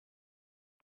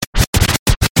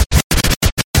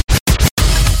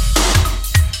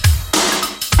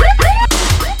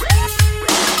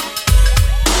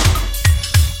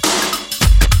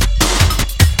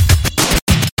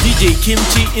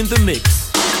in the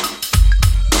mix.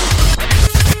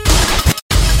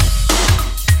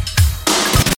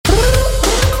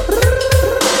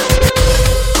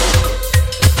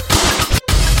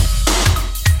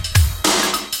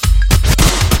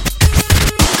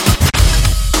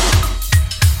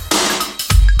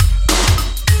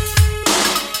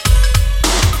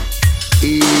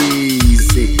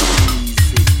 Easy.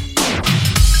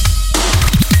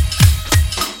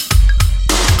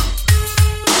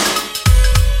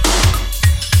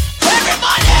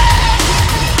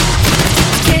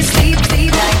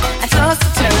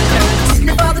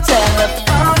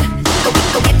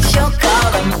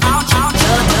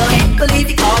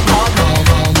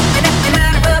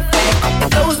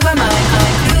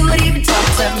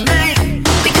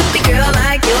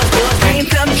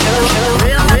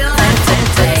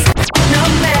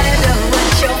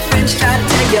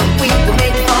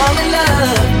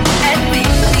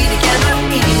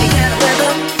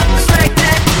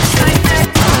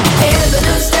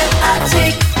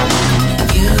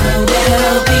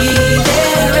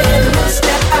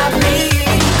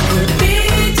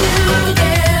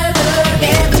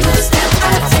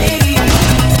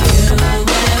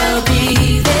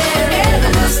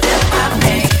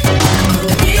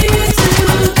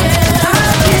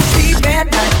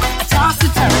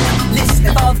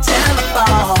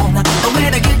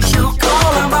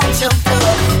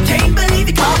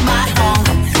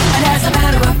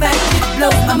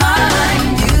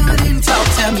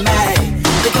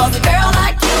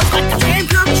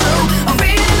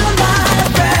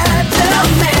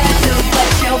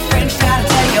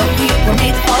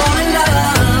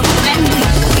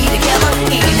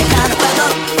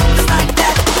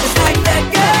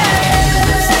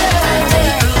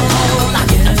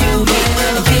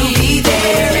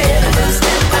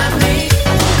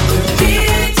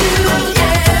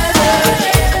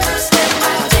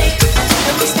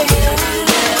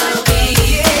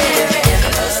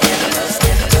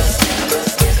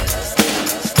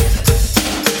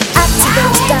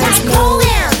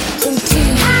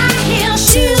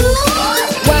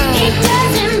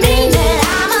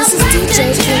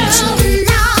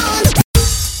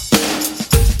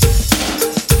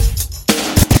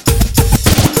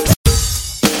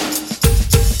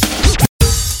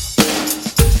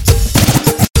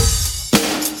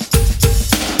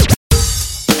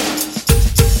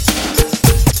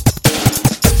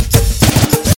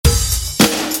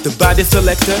 The body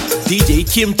selector, DJ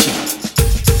Kimchi.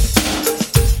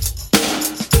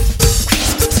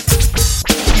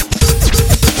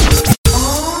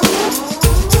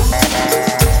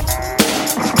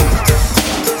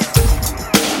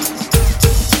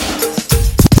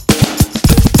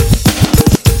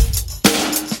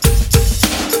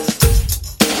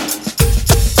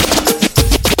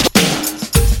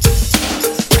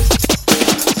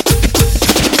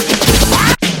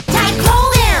 Tight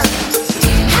clothing,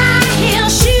 high heel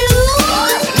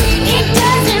shoes.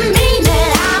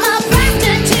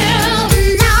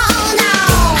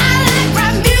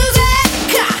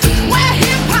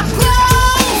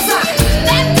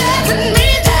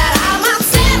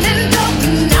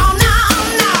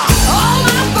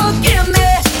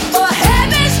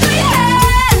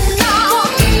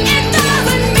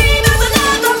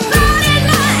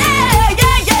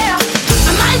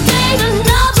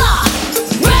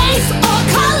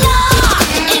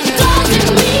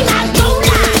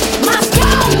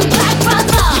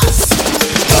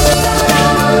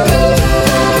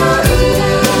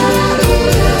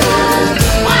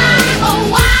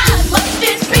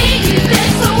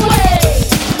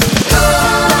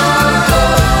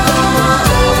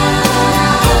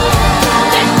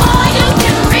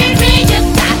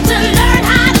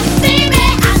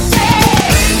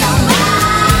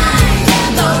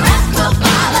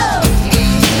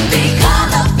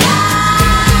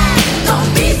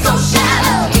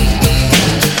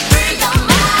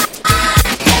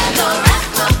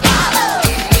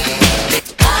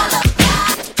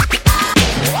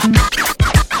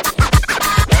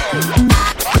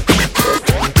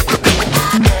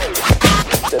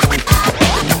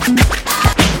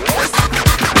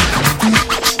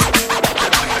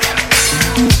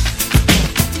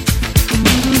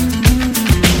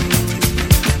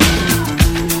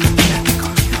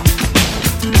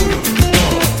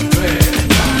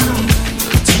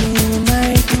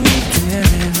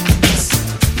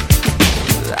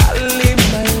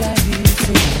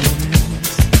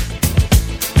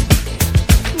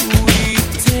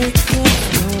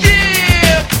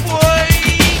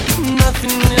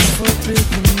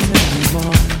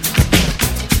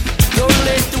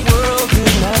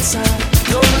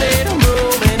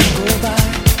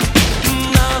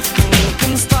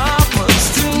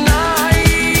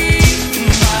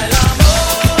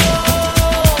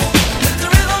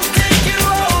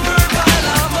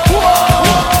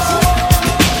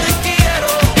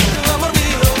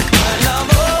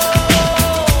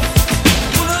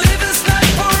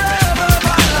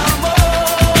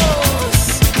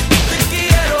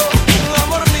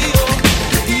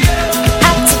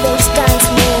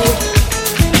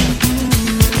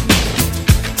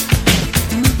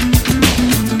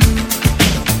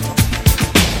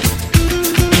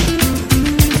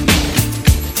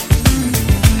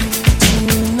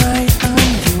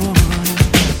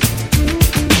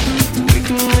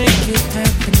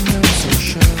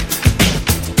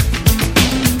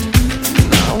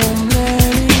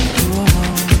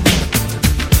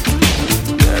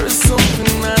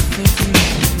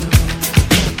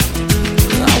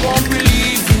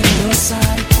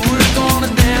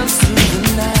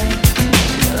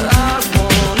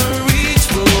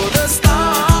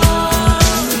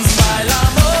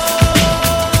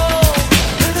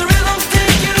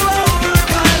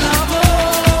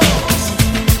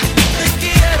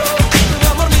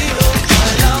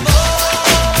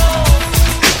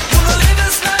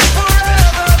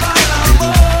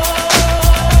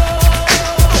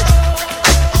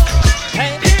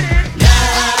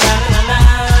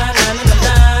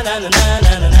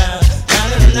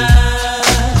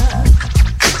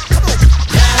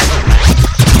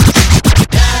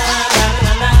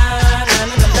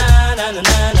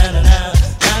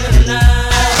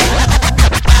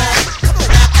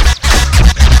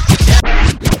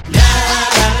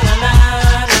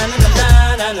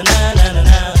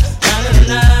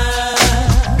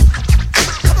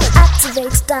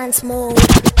 dance mode.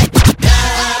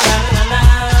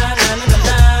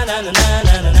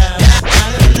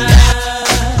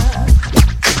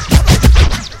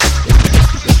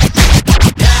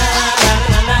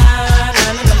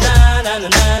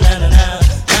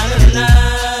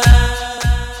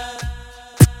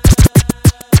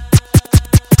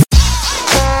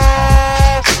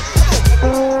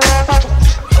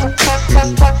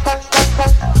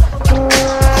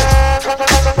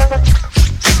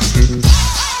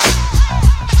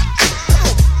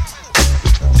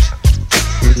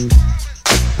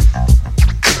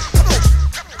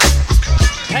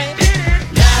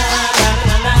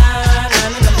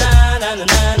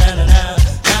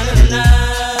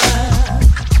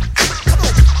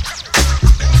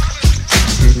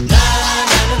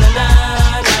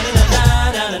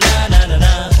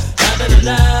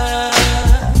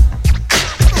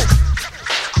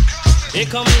 Here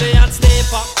come the hot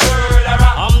sniper.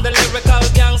 I'm the lyrical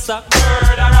gangster.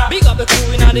 Big up the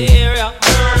crew in the area.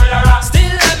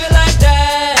 Still have it like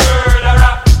that.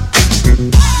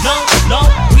 No, no,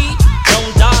 we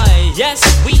don't die. Yes,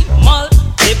 we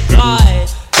multiply.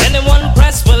 Anyone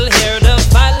press will hear the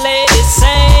fat lady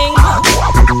sing.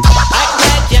 Act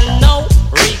like you know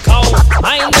Rico.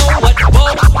 I know what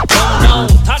both don't know.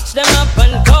 Touch them up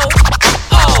and go.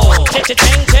 Oh, ching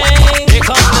ching. Here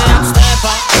come the hot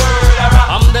stepper.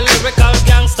 I'm the lyrical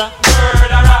gangster.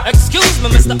 Excuse me,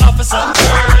 Mr. Officer.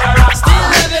 Still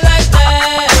live it like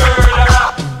that.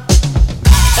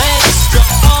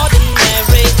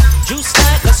 Extraordinary, juice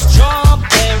like a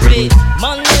strawberry.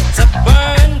 Money to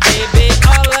burn, baby,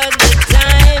 all of the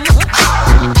time.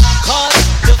 Cut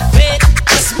to fit,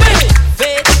 it's me.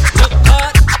 Fit to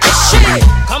cut the shit.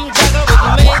 Come juggle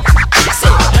with me,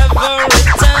 see every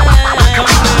time.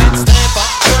 Come back, stepper.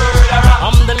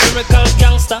 I'm the lyrical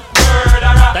gangster.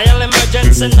 Dial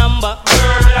emergency number.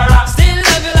 Still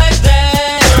love you like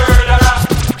that.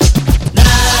 Na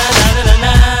na na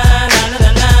na na na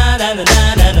na na na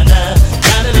na na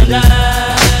na na na.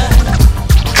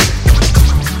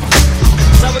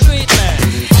 So we do it, man.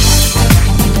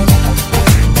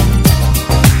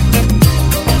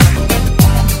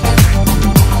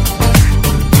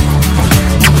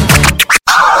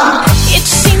 It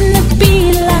seemed to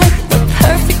be like the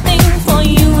perfect thing for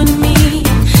you and me.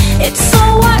 It's so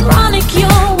ironic,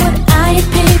 you're what I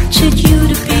pictured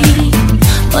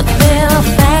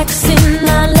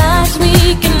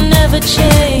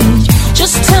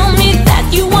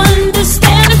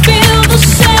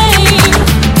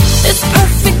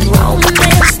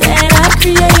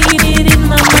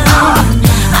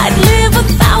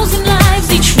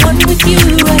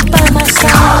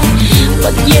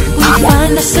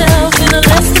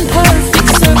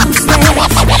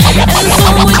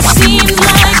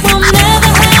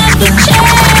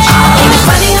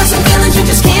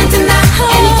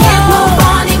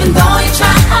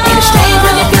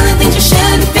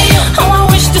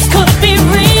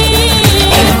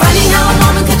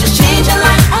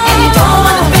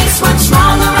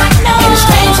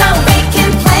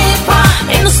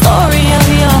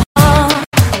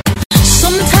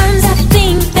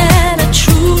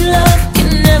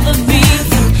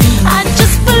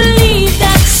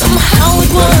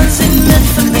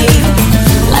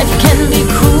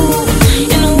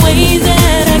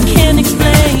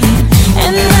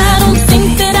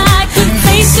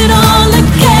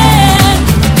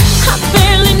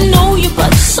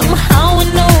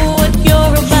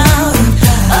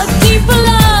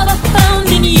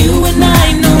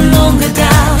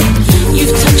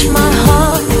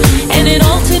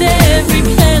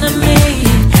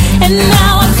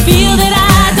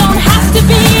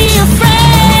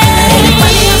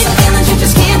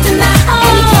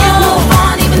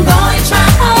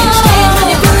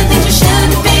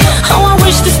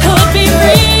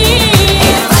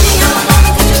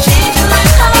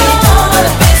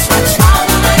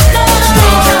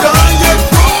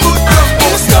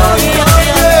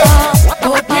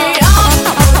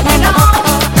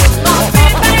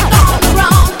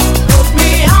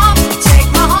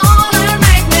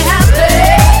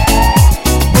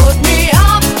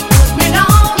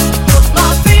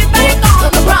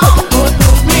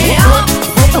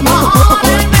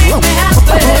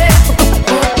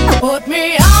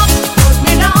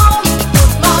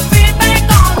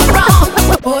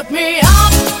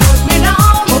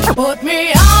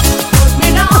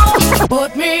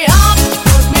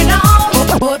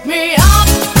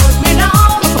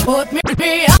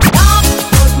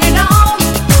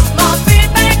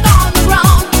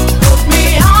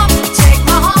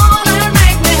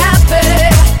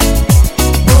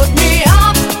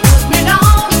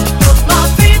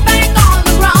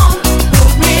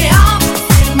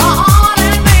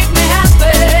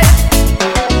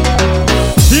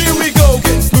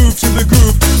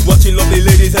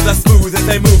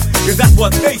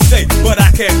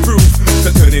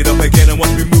turn it up again and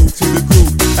watch me move to the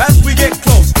groove. As we get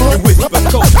close, you whisper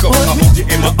Coco. I hold you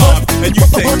in my arms and you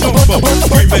say Jumbo.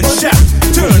 Scream and shout,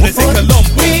 turn and say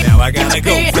Colombo. Now I gotta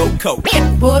go, so Coco.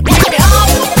 Put me on,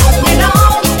 put me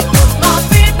down, put my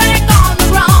feet back on the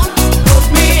ground. Put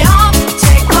me up,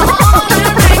 take my hand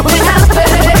and make me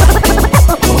happy.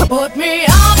 Put me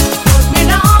up, put me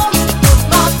down, put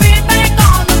my feet back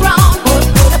on the ground.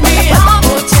 Put me up,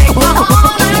 take my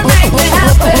hand and make me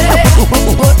happy.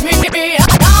 Put me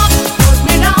up, put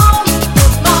me down,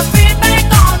 put my feet back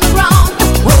on the ground.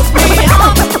 Put me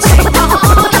up, take my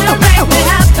hand and make me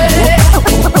happy.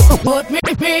 Put me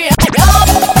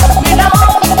up, put me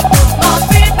down, put my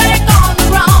feet back on the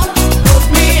ground. Put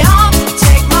me up,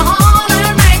 take my hand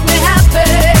and make me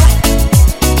happy.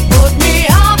 Put me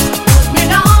up, put me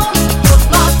down, put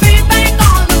my feet back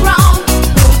on the ground.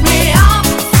 Put me up,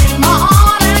 feel my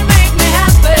heart and make me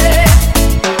happy.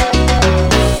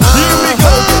 Here we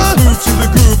go, smooth to the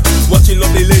groove. Watching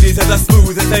lovely ladies as I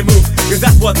smooth as they move. Cause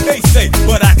that's what they say,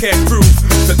 but I can't prove.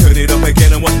 So turn it up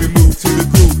again and watch me move to the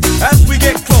groove. As we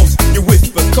get close, you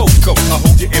whisper Coco. I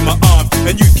hold you in my arms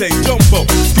and you say Jumbo.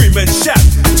 Scream and shout,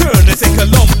 turn and say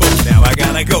Colombo. Now I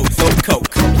gotta go, so Coco.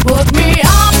 Put me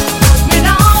up, put me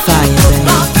down, put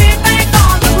my feet back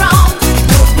on the ground.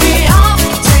 Put me up,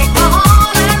 take my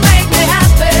hand and make me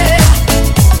happy.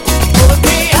 Put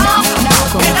me up,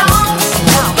 put me down,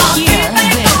 put my feet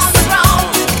back on the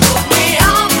ground. Put me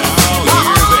up, take my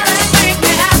hand and make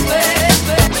me happy.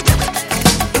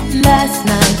 Last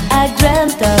night I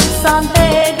dreamt of San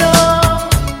Pedro.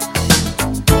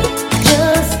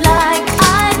 Just like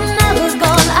I'd never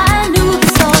gone, I knew the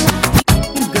song.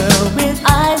 Girl with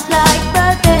eyes like the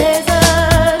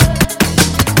desert.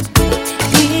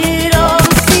 It all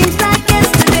seems like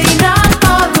yesterday, not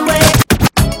far away.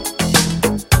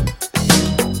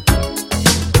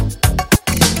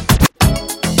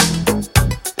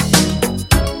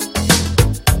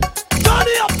 Turn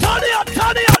it up, turn it up,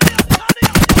 turn it up.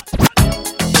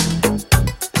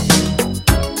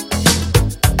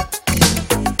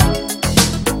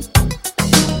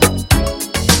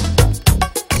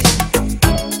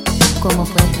 Como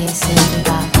fue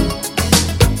creciendo.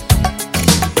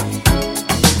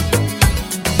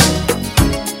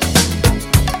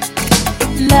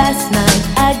 Last night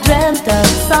I dreamt of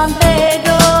San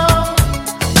Pedro.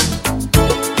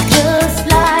 Just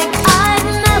like I'd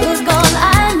never gone,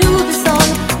 I knew the song.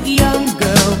 Young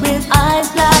girl with eyes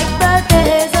like the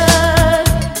desert.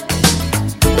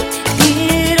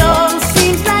 It all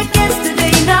seems like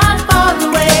yesterday, not far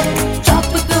away.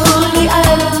 Tropically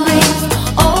island breeze,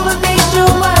 all of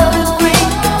nature wild and free.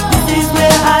 This is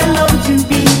where I long to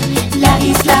be, La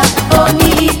Isla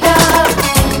Bonita.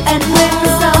 And when the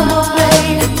samba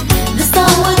played, the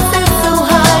sun would set so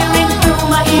high, ring through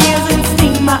my ears and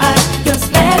sting my eyes. Your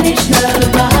Spanish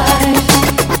lullaby.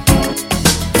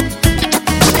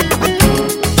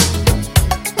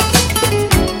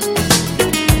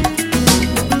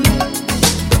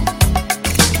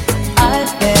 I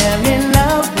fell in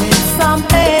love with San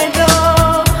Pedro.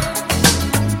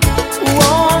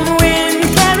 Warm wind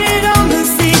carried on the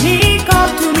sea. He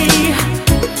called to me.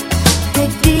 Te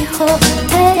dijo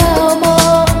te amo.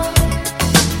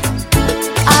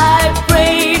 I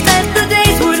prayed that the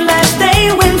days would last.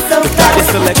 They went so fast.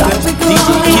 Tropical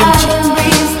island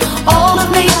breeze, all of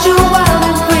nature wild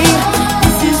and free.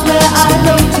 This is where I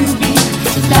long to be,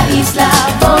 La Isla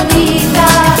Bonita.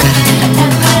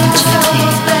 And when the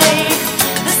summer fade,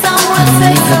 the sun would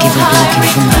set so high,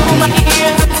 ring through my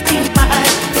ears and sting my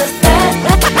eyes. Just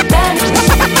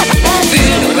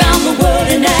Been around the world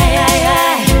and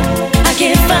I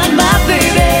can't find my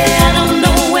baby. I don't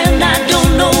know when, I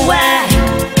don't know why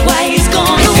he's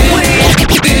gone away.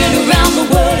 Been around the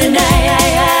world and I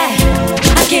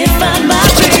can't find my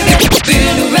baby.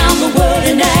 Been around the world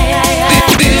and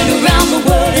been around the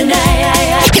world and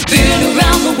been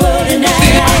around the world and I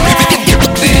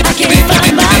can't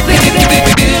find my baby.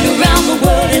 Been around the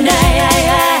world and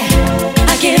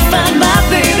I can't find my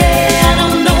baby. I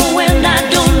don't know when, I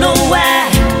don't know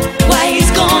why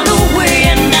he's gone away,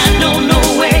 and I don't know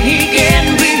where he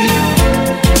can be,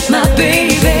 my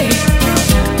baby.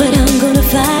 But I'm gonna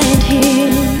find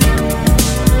him.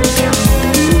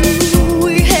 Ooh,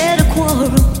 we had a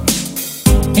quarrel,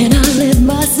 and I let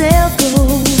myself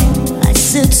go. I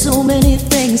said so many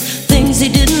things he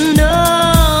didn't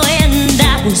know, and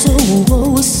I was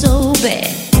so bad.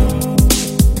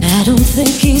 I don't think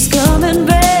he's coming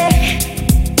back.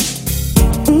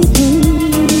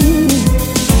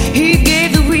 He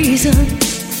gave the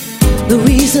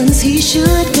reasons he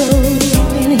should go,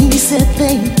 and he said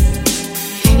things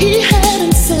he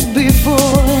hadn't said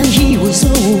before, and he was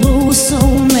so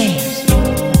mad.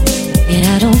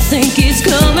 think he's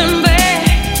coming back,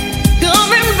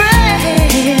 coming back.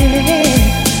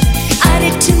 I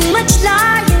did too much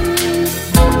lying,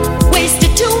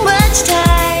 wasted too much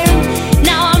time.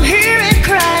 Now I'm here and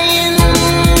crying.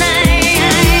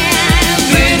 I've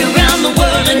been around the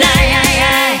world and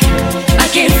I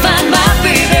can't find my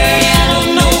baby. I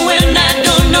don't know when, I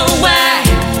don't know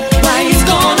why he's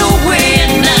gone away,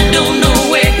 and I don't know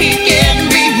where he can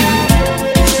be,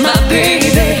 my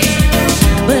baby.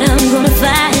 But I'm gonna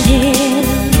find him.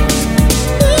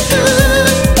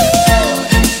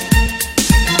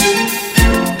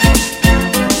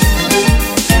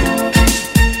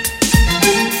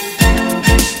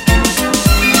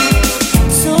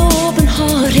 So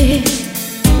open-hearted,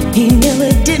 he never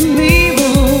did me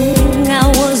wrong. I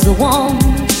was the one,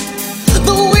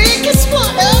 the weakest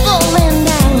one of all, and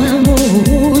now I'm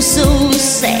oh so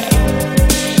sad.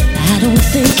 I don't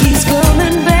think he's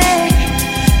coming back,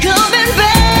 coming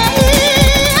back.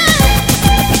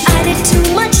 I did too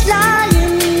much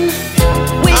lying,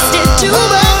 wasted too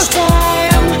much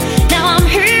time. Now I'm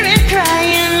here and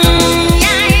crying.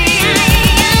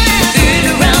 Been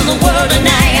around the world and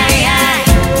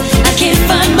I can't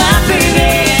find my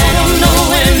baby. I don't know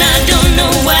and I don't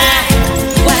know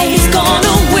why he's gone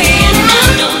away, and I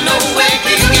don't know where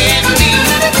he can be,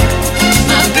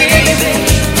 my baby.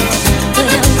 But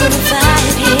I'm gonna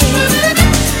find him.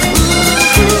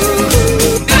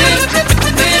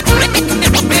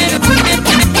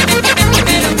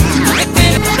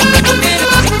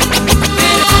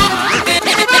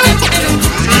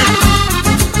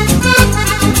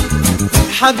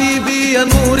 حبيبي يا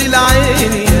نور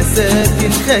العين يا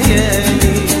ساكن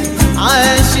خيالي،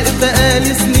 عاشق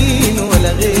بقالي سنين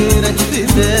ولا غيرك في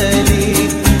بالي.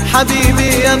 حبيبي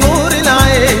يا نور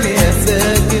العين يا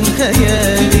ساكن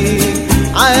خيالي،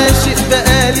 عاشق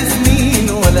بقالي سنين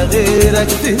ولا غيرك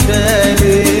في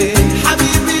بالي.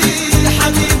 حبيبي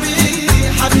حبيبي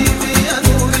حبيبي يا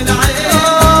نور العين،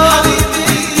 حبيبي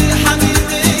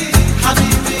حبيبي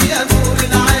حبيبي يا نور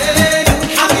العين،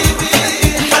 حبيبي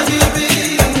حبيبي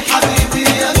حبيبي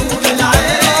يا نور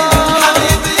العين،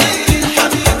 حبيبي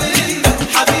حبيبي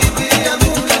حبيبي يا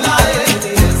نور العين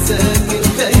يا ساكن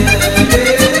خيالي.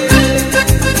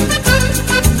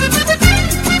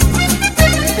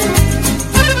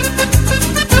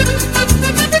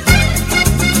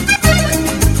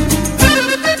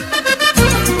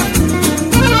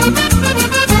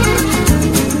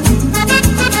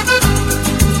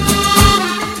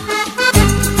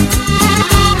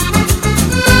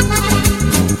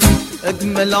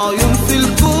 أجمل عيون في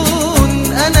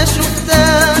الكون أنا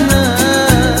شفتها،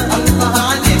 الله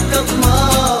عليك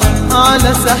الله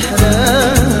على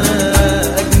سحرها.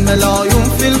 أجمل عيون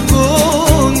في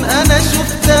الكون أنا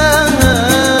شفتها،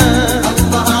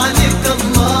 الله عليك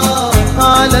الله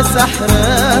على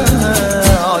سحرها.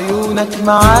 عيونك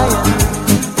معايا،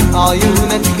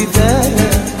 عيونك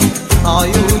كفاية،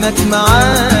 عيونك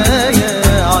معايا،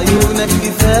 عيونك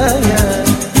كفاية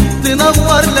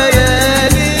تنور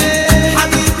ليالي.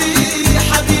 حبيبي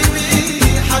حبيبي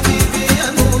حبيبي يا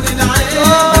نور العين،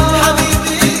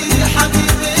 حبيبي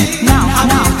حبيبي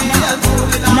حبيبي يا نور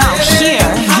العين. Now hear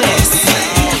this.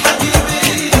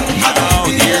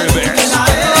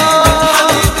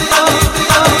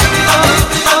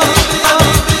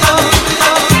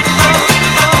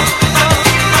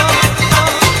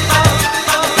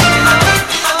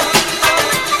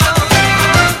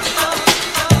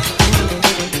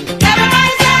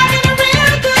 Everybody's having a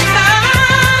real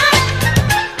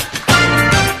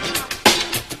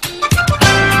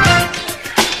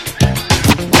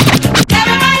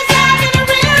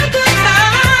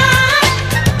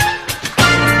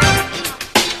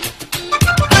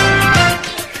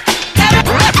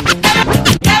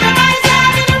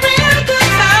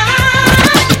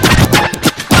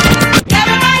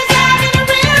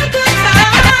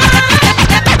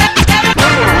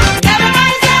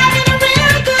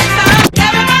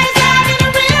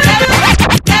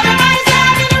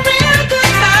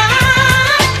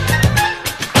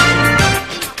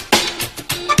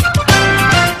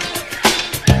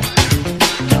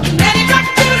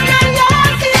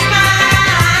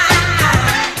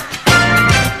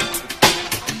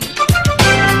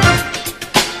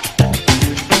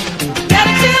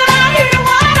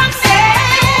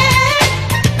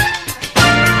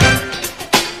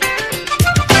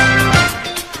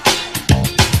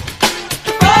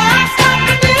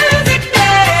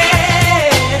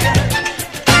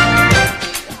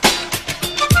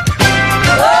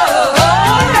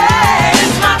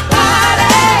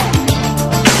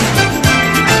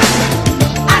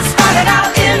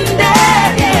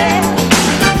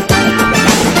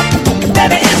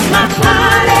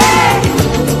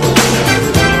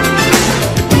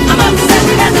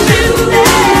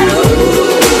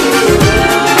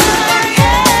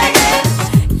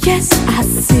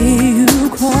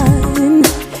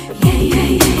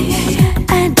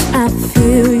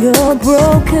feel your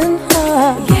broken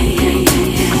heart.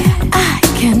 I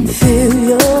can feel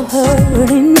your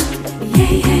hurting.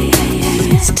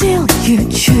 Still you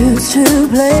choose to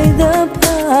play the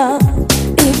part.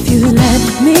 If you let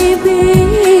me be,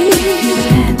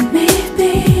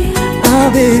 I'll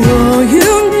be all you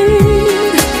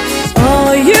need,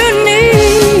 all you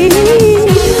need.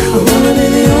 I wanna be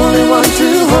the only one to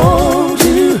hold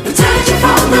you, touch you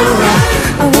from the right.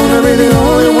 I wanna be the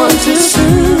only one to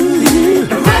soothe you,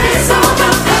 raise all the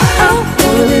hurt. I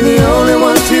wanna be the only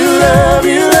one to love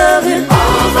you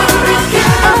over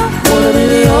again. I wanna be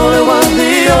the only one,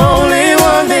 the only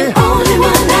one, the only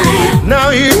one I am. Now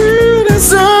you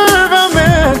deserve a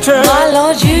mention. My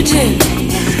Lord, you do.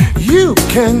 You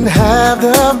can have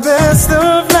the best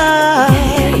of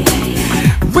life.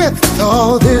 With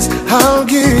all this, I'll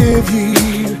give you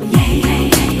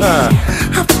a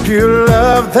pure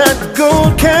love that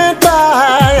gold can't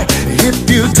buy. If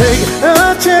you take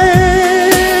a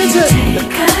chance,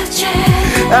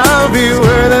 I'll be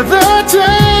worth the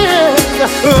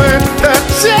chance, worth the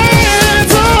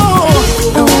chance. Oh,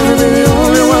 I wanna be the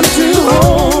only one to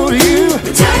hold you,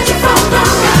 Touch you from the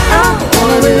right. I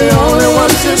wanna be the only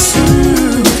one to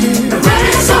soothe you,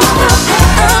 Raise all the hurt.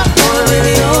 I wanna be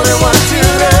the only one to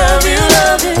love you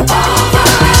Over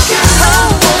again. I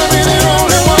wanna be the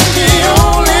only one, the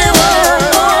only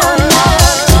one.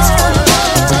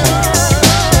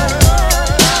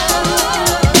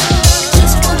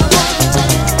 Just wanna hold you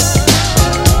tight.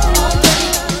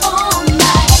 All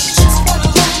night. Just wanna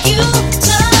hold you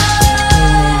tight.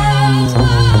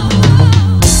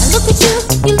 I look at you,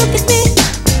 you look at me,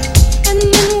 and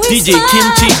then we DJ smile.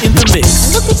 Kimchi in the mix.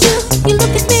 I look at you, you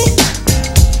look at me,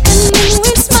 and then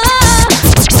we smile.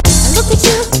 I look at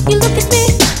you, you look at me.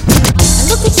 I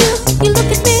look at you, you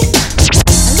look at me.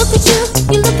 I look at you,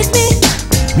 you look at me,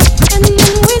 and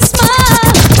then we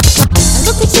smile. I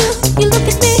look at you, you look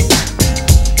at me,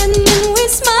 and then we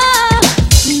smile.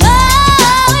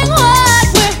 Knowing what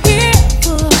we're here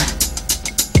for.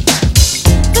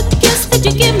 The kiss that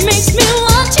you give makes me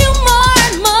want you more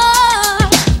and more.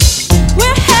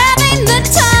 We're having the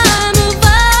time of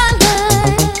our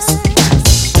lives,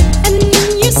 and then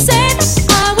you say that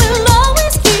I will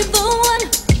always be the one,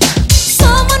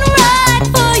 someone right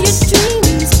for your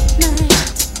dreams at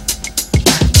night.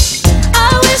 I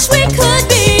wish we could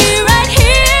be right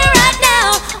here, right now,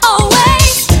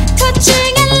 always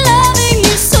touching and loving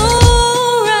you so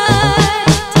right.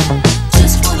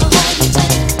 Just wanna hold you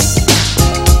tight,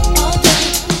 all day,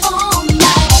 all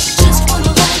night. Just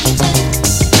wanna hold you tight.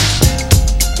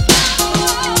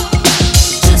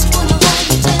 Just wanna hold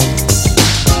you tight,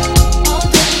 all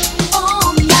day,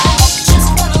 all night. Just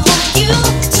wanna hold you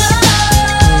tight.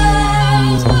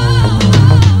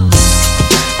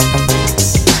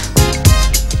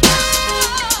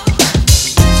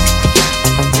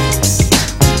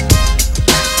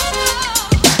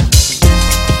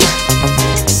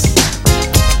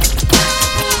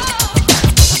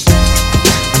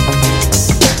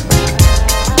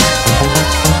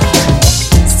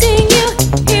 Seeing you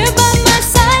here by my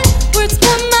side, words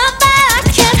come out but I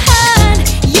can't hide.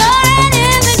 You're an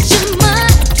image of my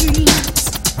dreams.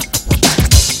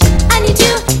 I need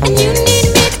you and you need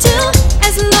me too.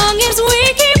 As long as we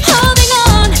keep holding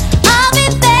on, I'll be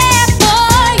there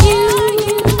for you.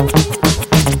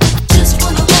 Just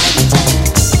wanna hold you tight,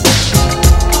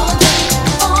 all day,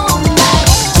 all night.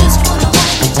 Just wanna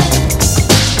hold you tight.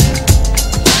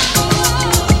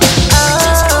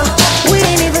 We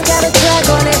ain't even gotta drag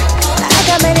on it. I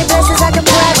got many blessings, I can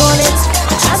brag on it.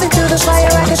 I've been through the fire,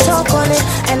 I can talk on it.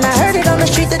 And I heard it on the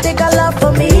street that they got love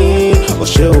for me. Oh,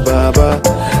 show Baba.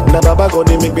 Now Baba God,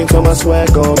 they make me turn my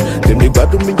swag on. Them they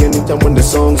bad to me anytime when the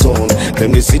song's on.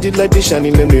 Them they see the light, they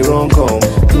shining, them they run come.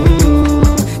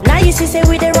 Now you see, say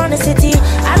we there on the city.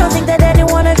 I don't think that any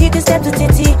one of you can step to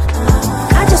Titty.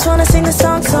 I just wanna sing the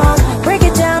song, break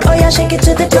it down, oh yeah, shake it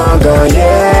to the dawn.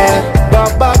 Yeah,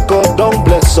 Baba God don't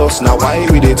bless us. Now why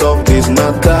we they talk this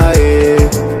matter? Eh?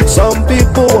 Some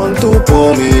people want to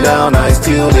pull me down, I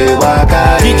still they walk.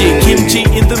 DJ Kimchi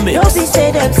in the No mix. be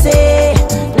say them say,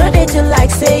 no they do like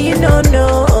say you know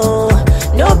no.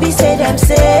 No be say them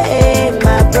say,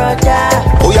 my brother.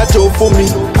 Oh yeah, Joe for me.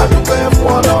 I do pay for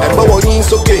one. And but what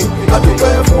is okay? I do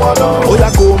pay for one. Oh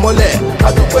yeah, go mole. I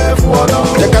do pay for one.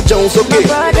 Check out Jones okay.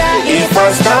 Brother, If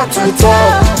I start to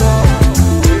talk,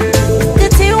 the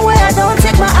thing where I don't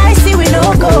take my eyes, see we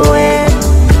no going.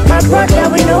 My brother,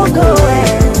 we no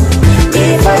going.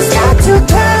 If I start to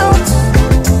count,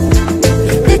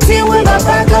 the thing where my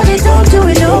back got it don't do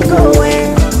it no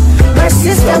going. My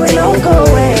sister, we no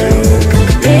going.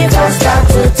 If I start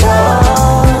to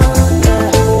talk,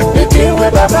 the thing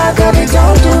where my back got it blessings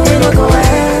don't do, we don't go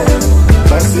end.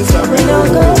 We don't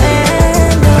go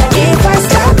end. If I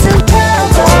start to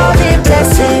count all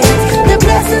the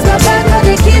blessings are back, but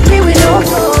they keep me, we don't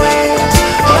go end.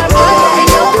 My brother, we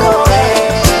don't go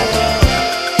end.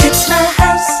 It's my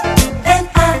house and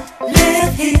I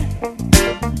live here.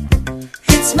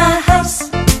 It's my house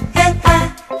and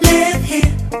I live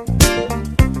here.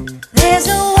 There's a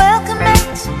welcome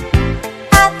mat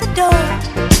at the door,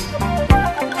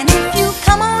 and if you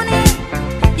come on in,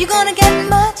 you're gonna get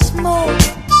much more.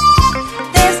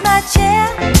 There's my chair,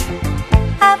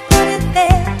 I put it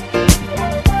there.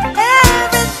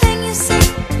 Everything you see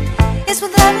is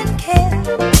with love and care.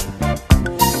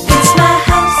 It's my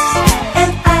house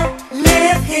and I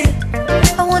live here.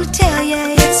 I wanna tell ya,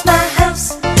 it's my house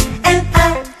and I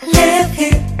live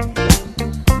here.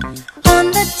 On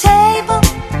the table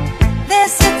there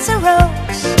sits a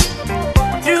rose.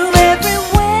 Through every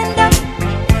window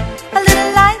a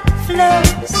little light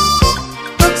flows.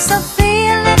 Books are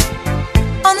feeling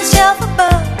on the shelf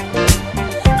above,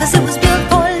 'cause it was built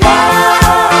for love.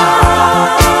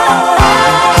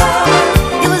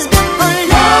 It was built for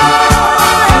love.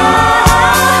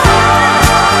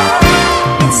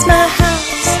 It's my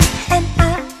house and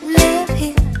I live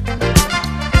here.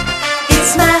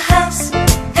 It's my house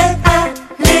and I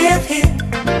live here.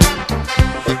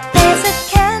 There's a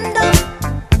candle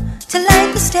to light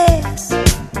the stairs,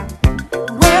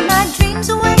 where my dreams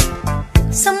await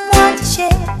someone to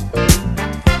share.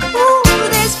 Ooh,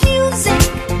 there's music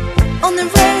on the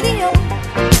radio,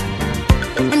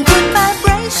 and good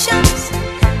vibrations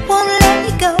won't let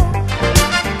me go.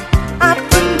 I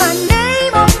put my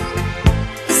name on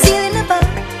the ceiling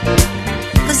above,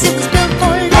 'cause it was built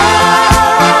for love.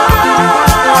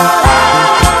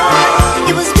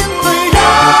 It was built for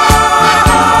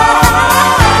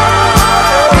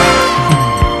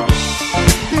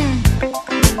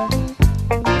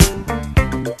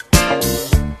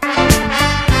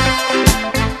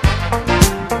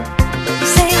You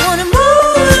say you wanna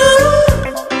move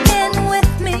in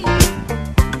with me.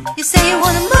 You say you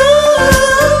wanna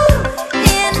move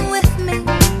in with me.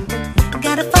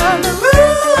 Gotta follow the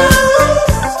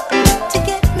rules to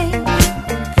get me.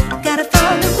 Gotta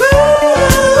follow the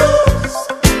rules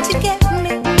to get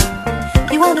me.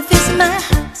 You wanna visit my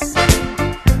house.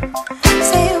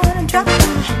 Say you wanna drop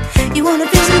by. You wanna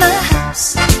visit my house.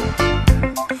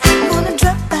 You wanna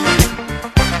drop by.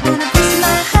 Wanna visit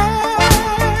my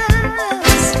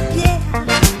house, yeah.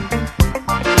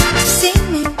 See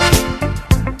me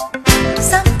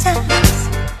sometimes.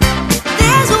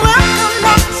 There's a welcome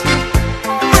mat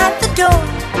at the door,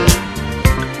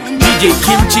 and if DJ you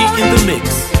come Kimchi on in the mix.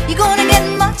 you're gonna get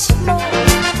much more.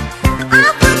 I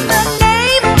put my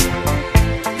name on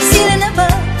the ceiling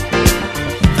above,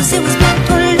 'cause it was built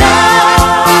for love.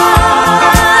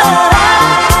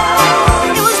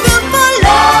 It was built for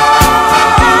love.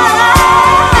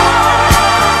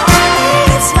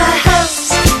 It's my house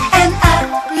and I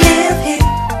live here.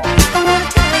 I wanna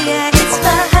tell ya, it's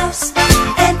my house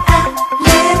and I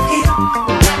live here.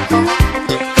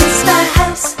 It's my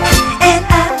house and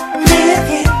I live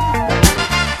here.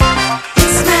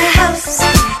 It's my house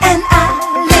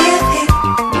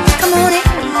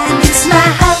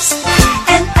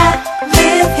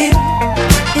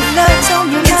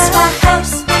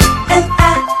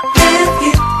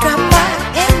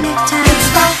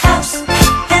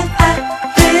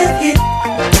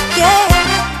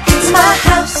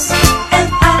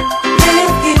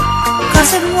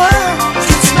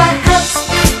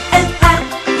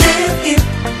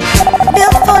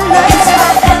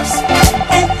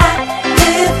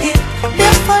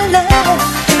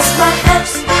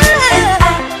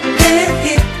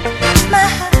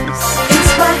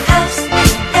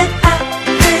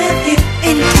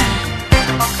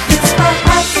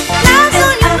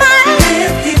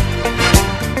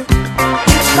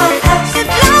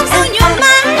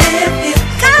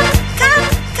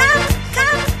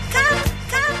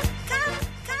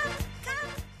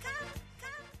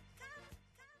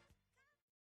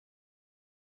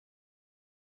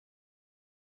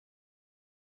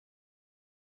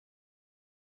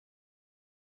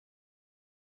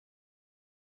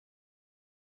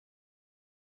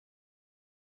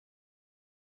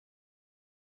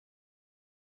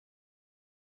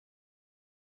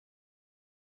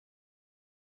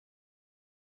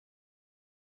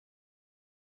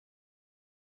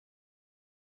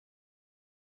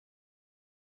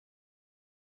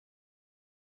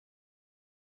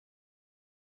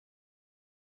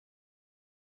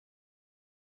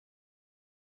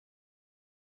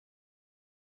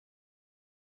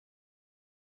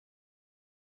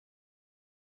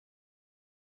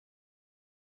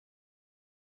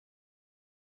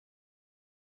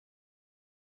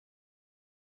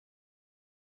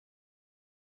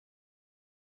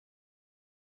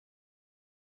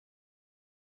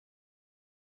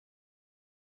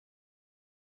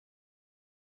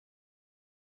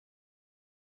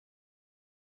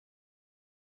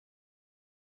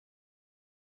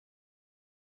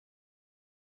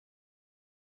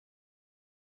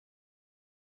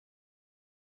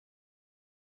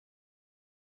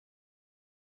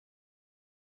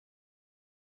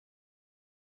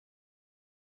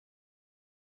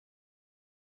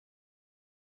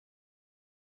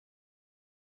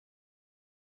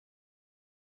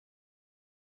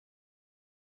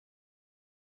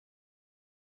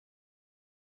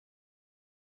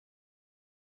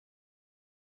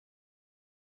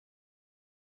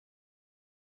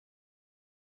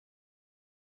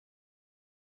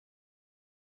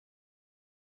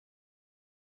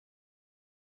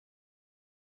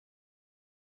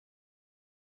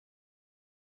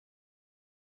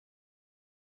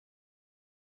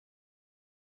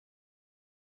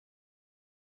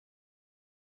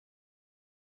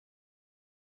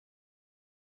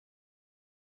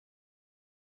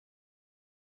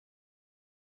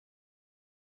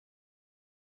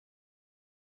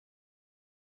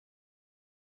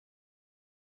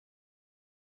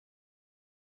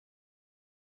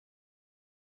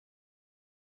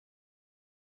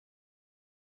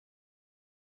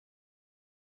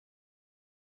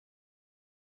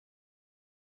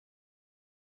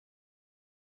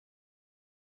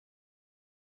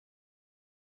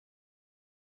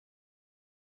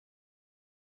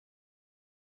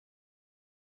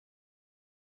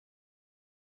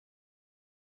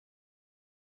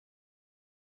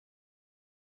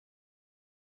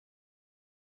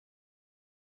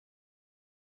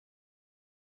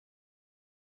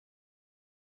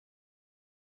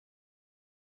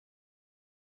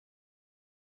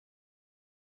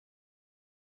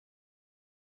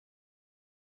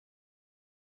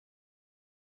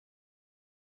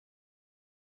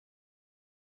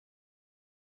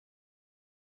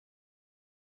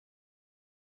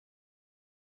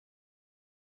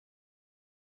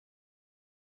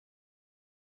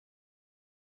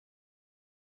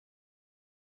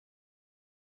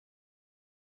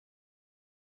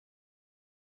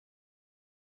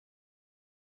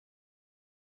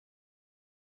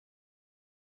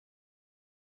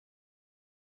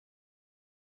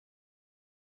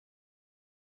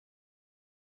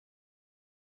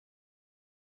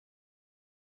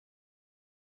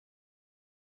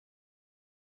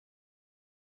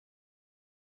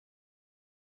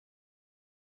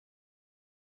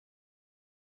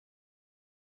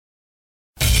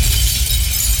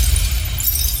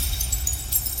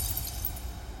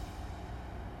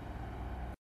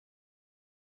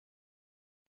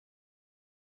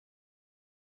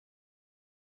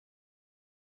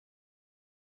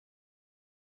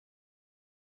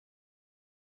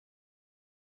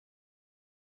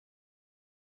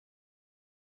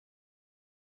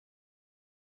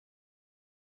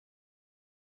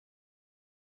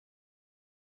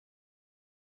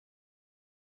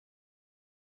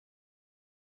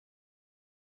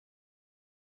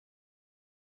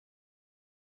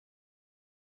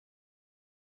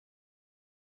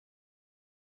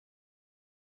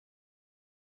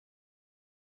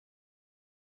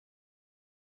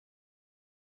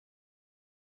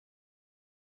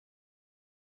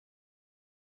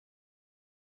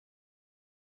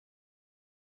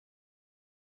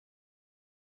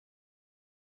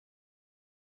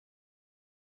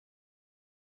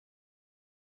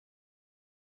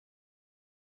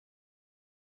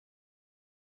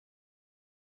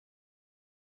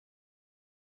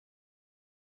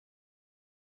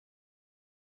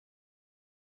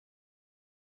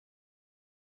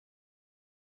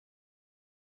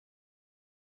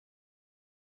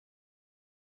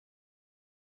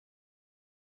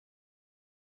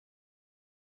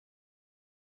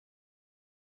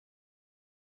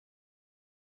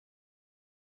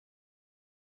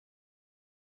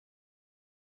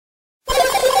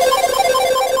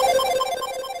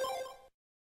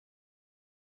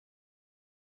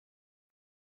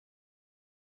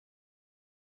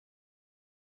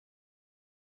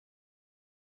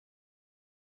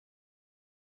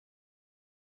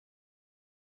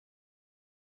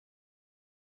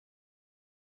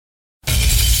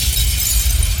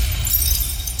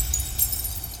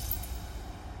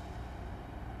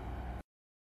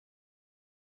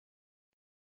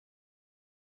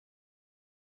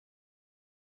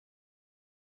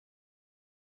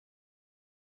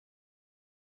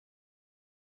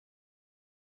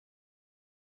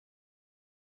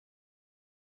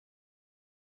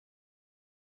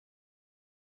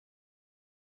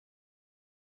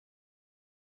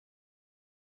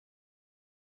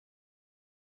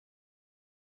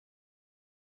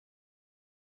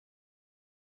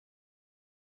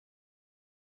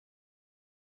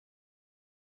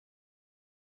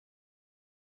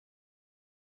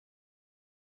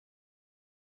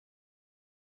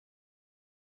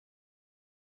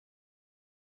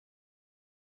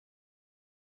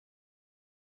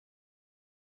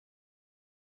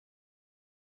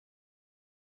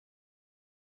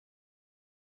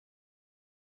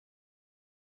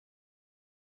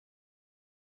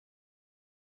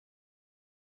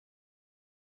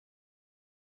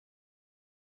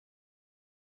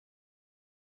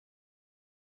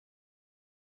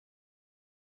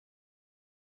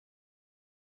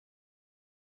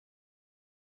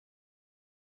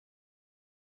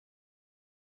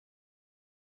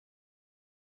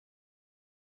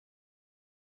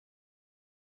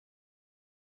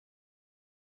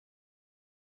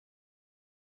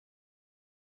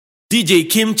DJ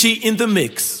Kimchi in the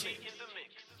mix.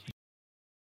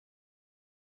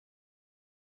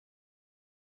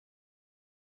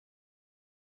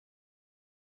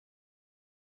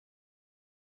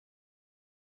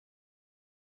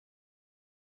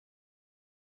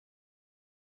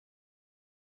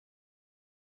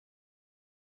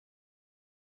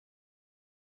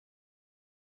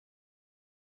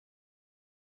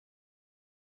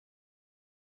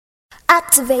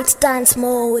 Activate dance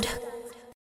mode.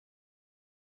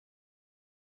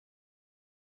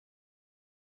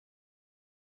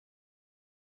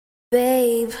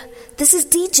 Babe, this is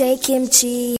DJ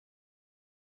Kimchi.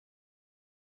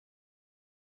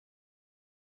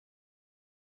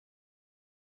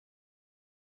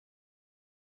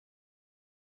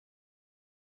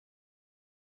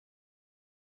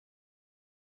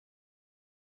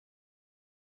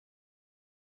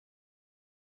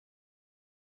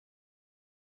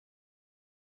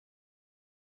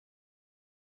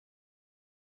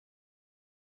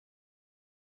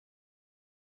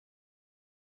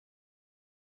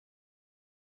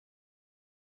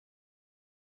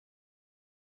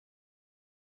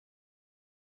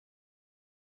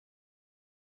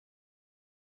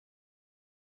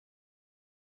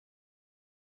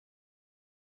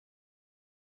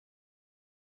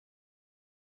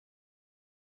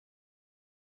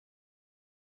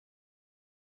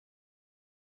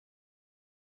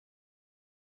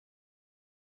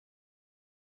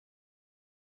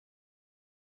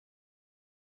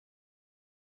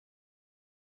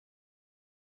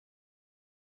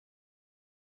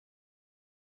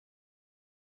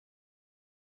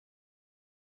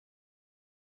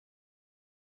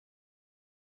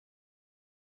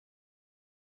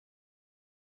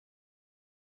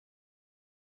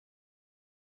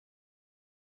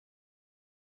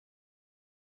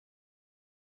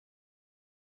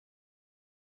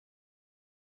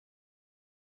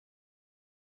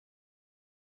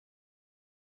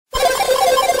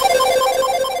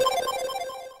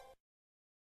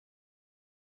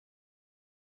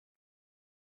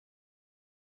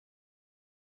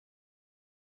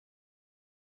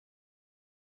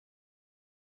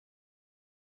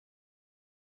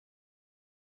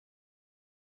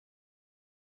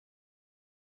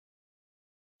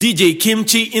 DJ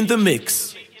Kimchi in the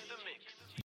mix.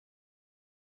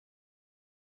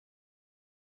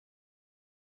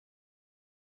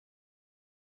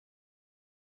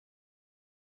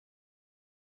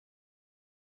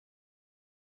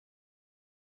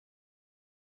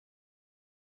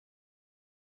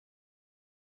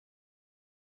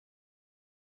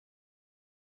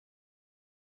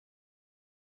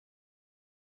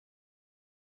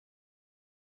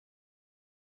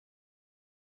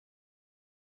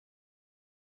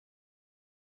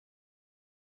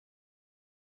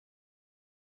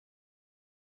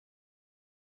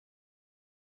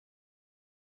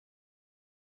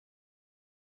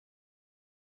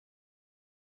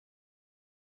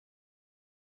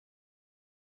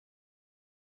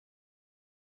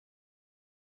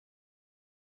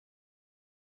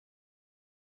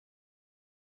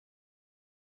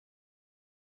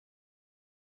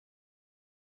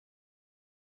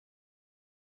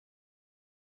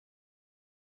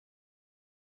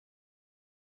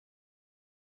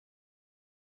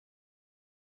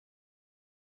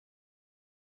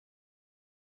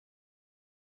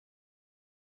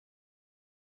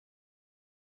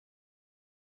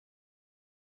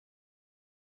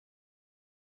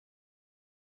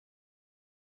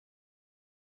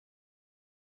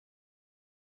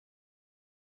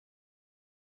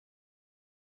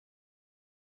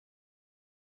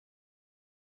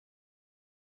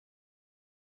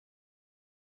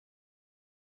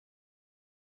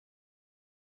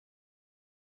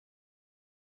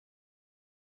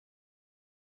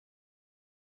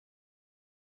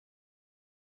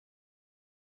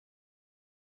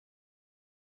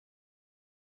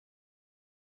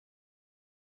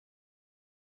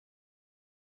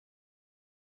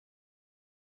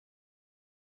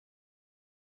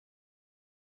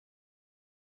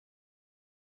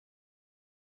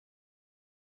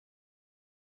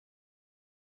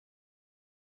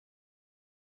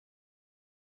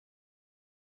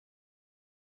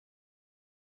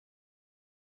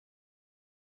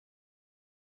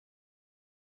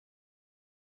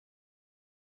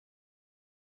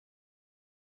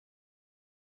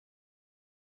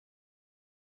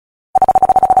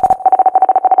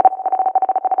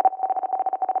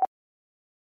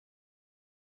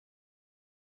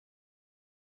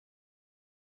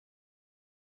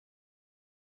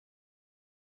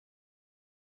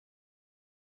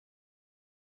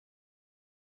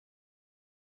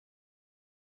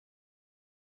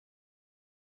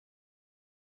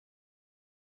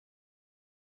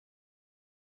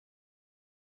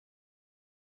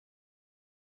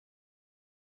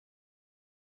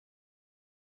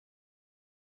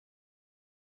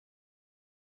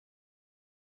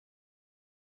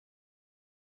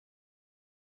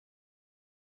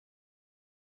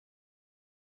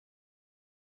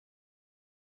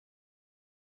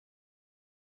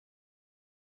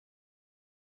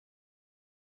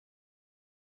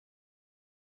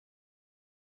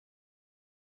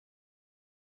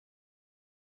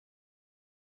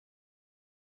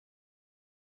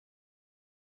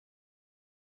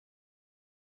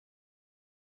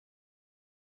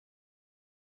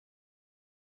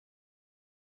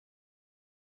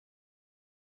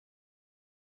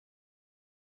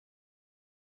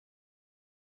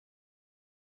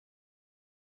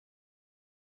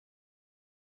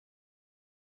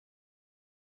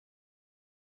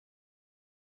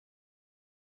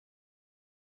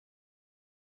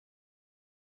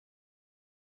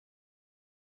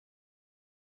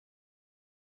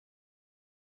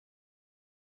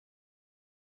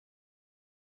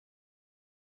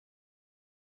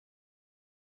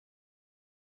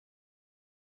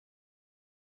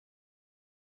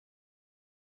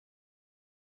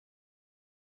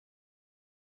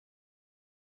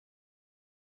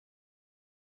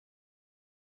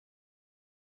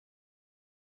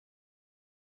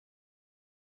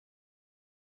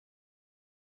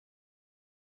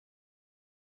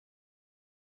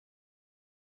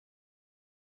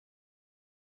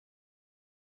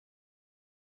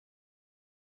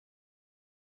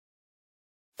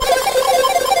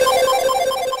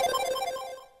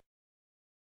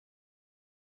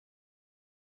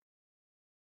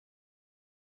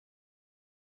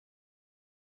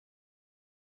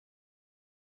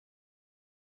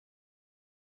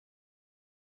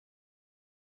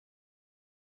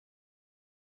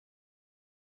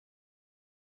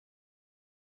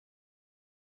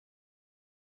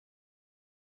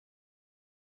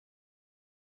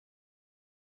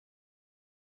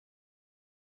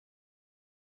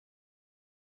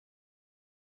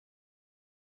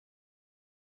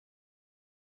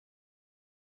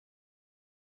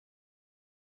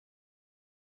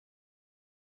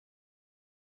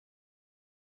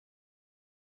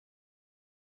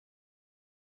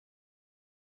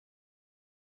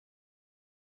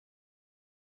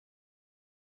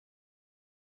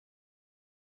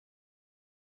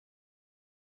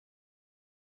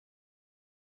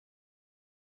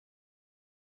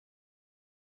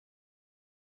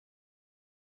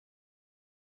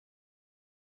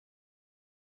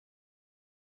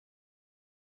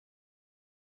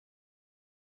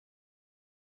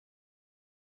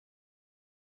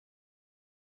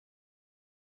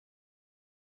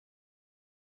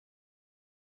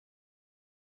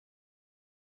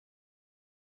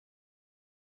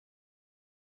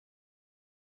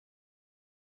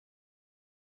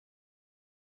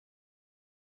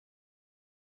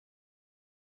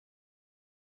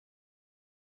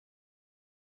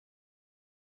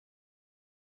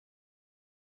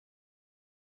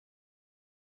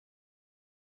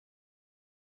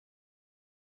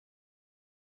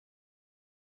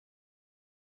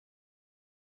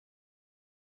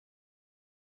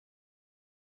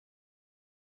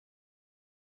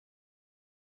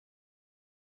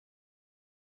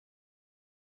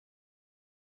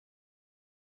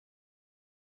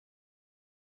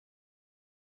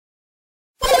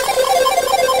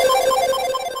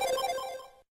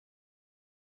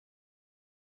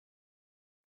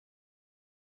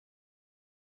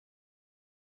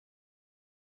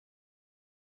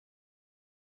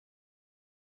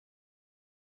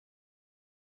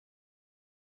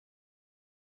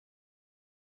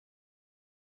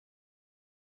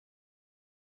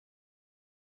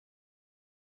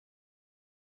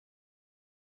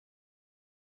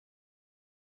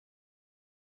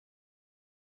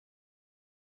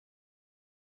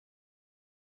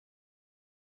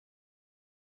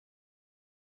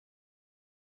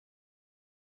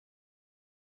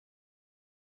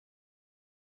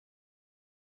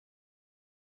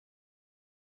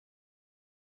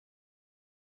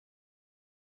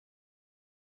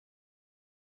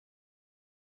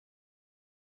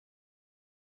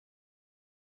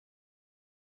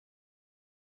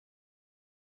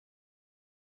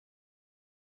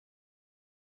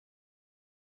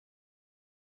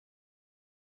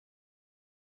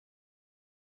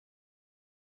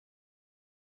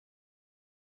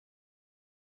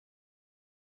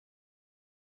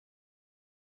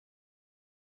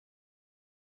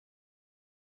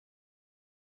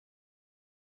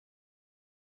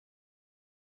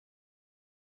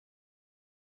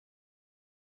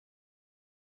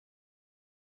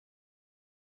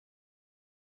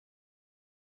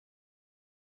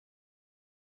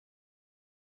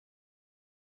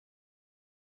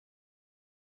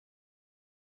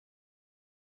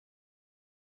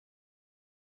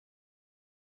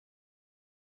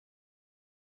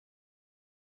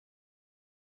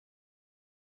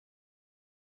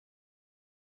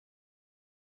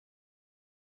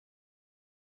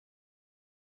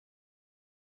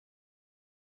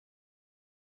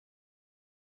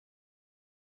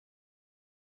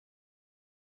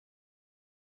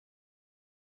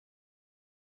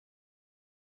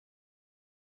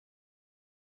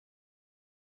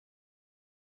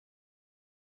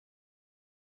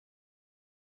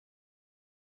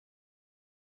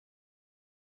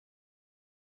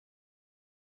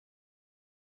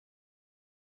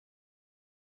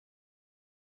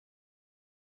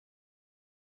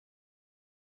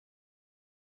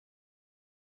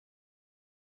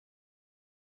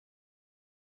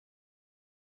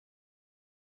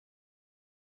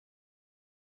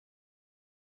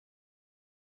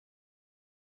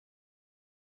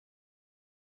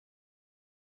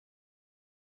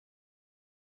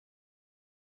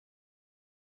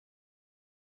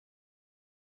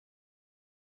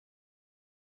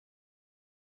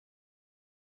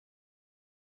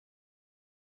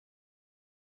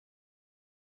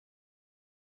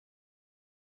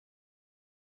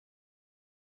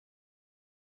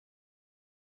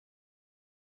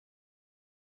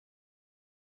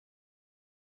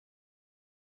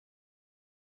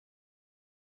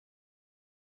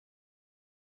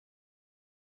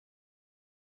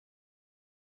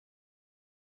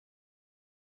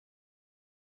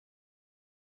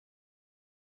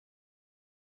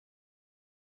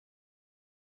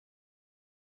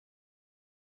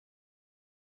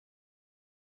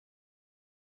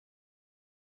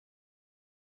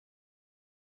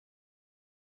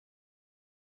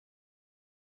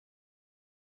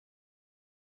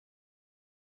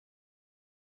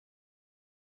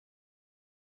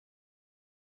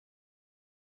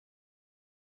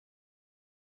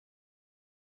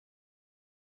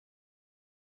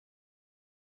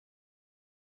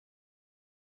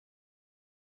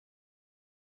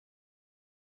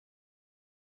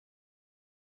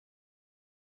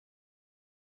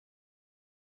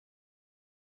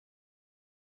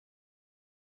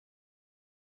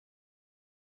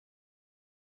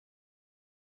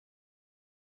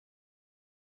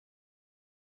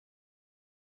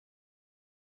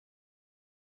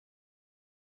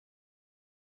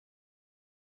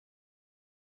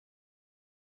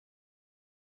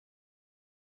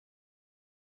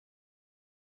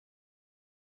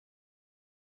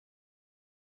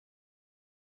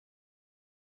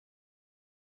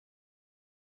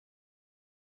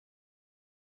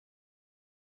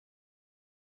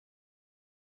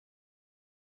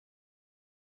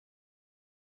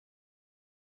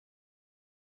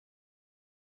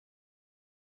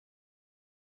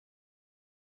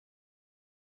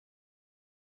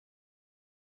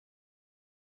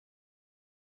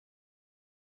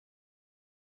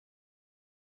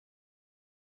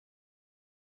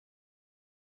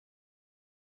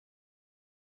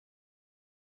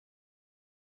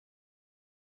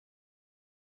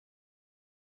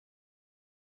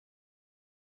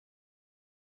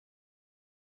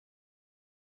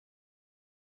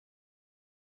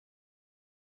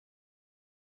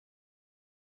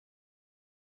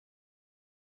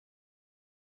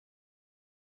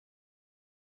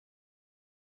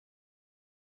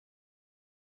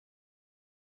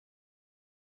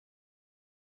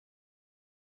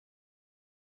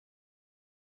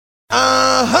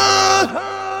 Uh-huh.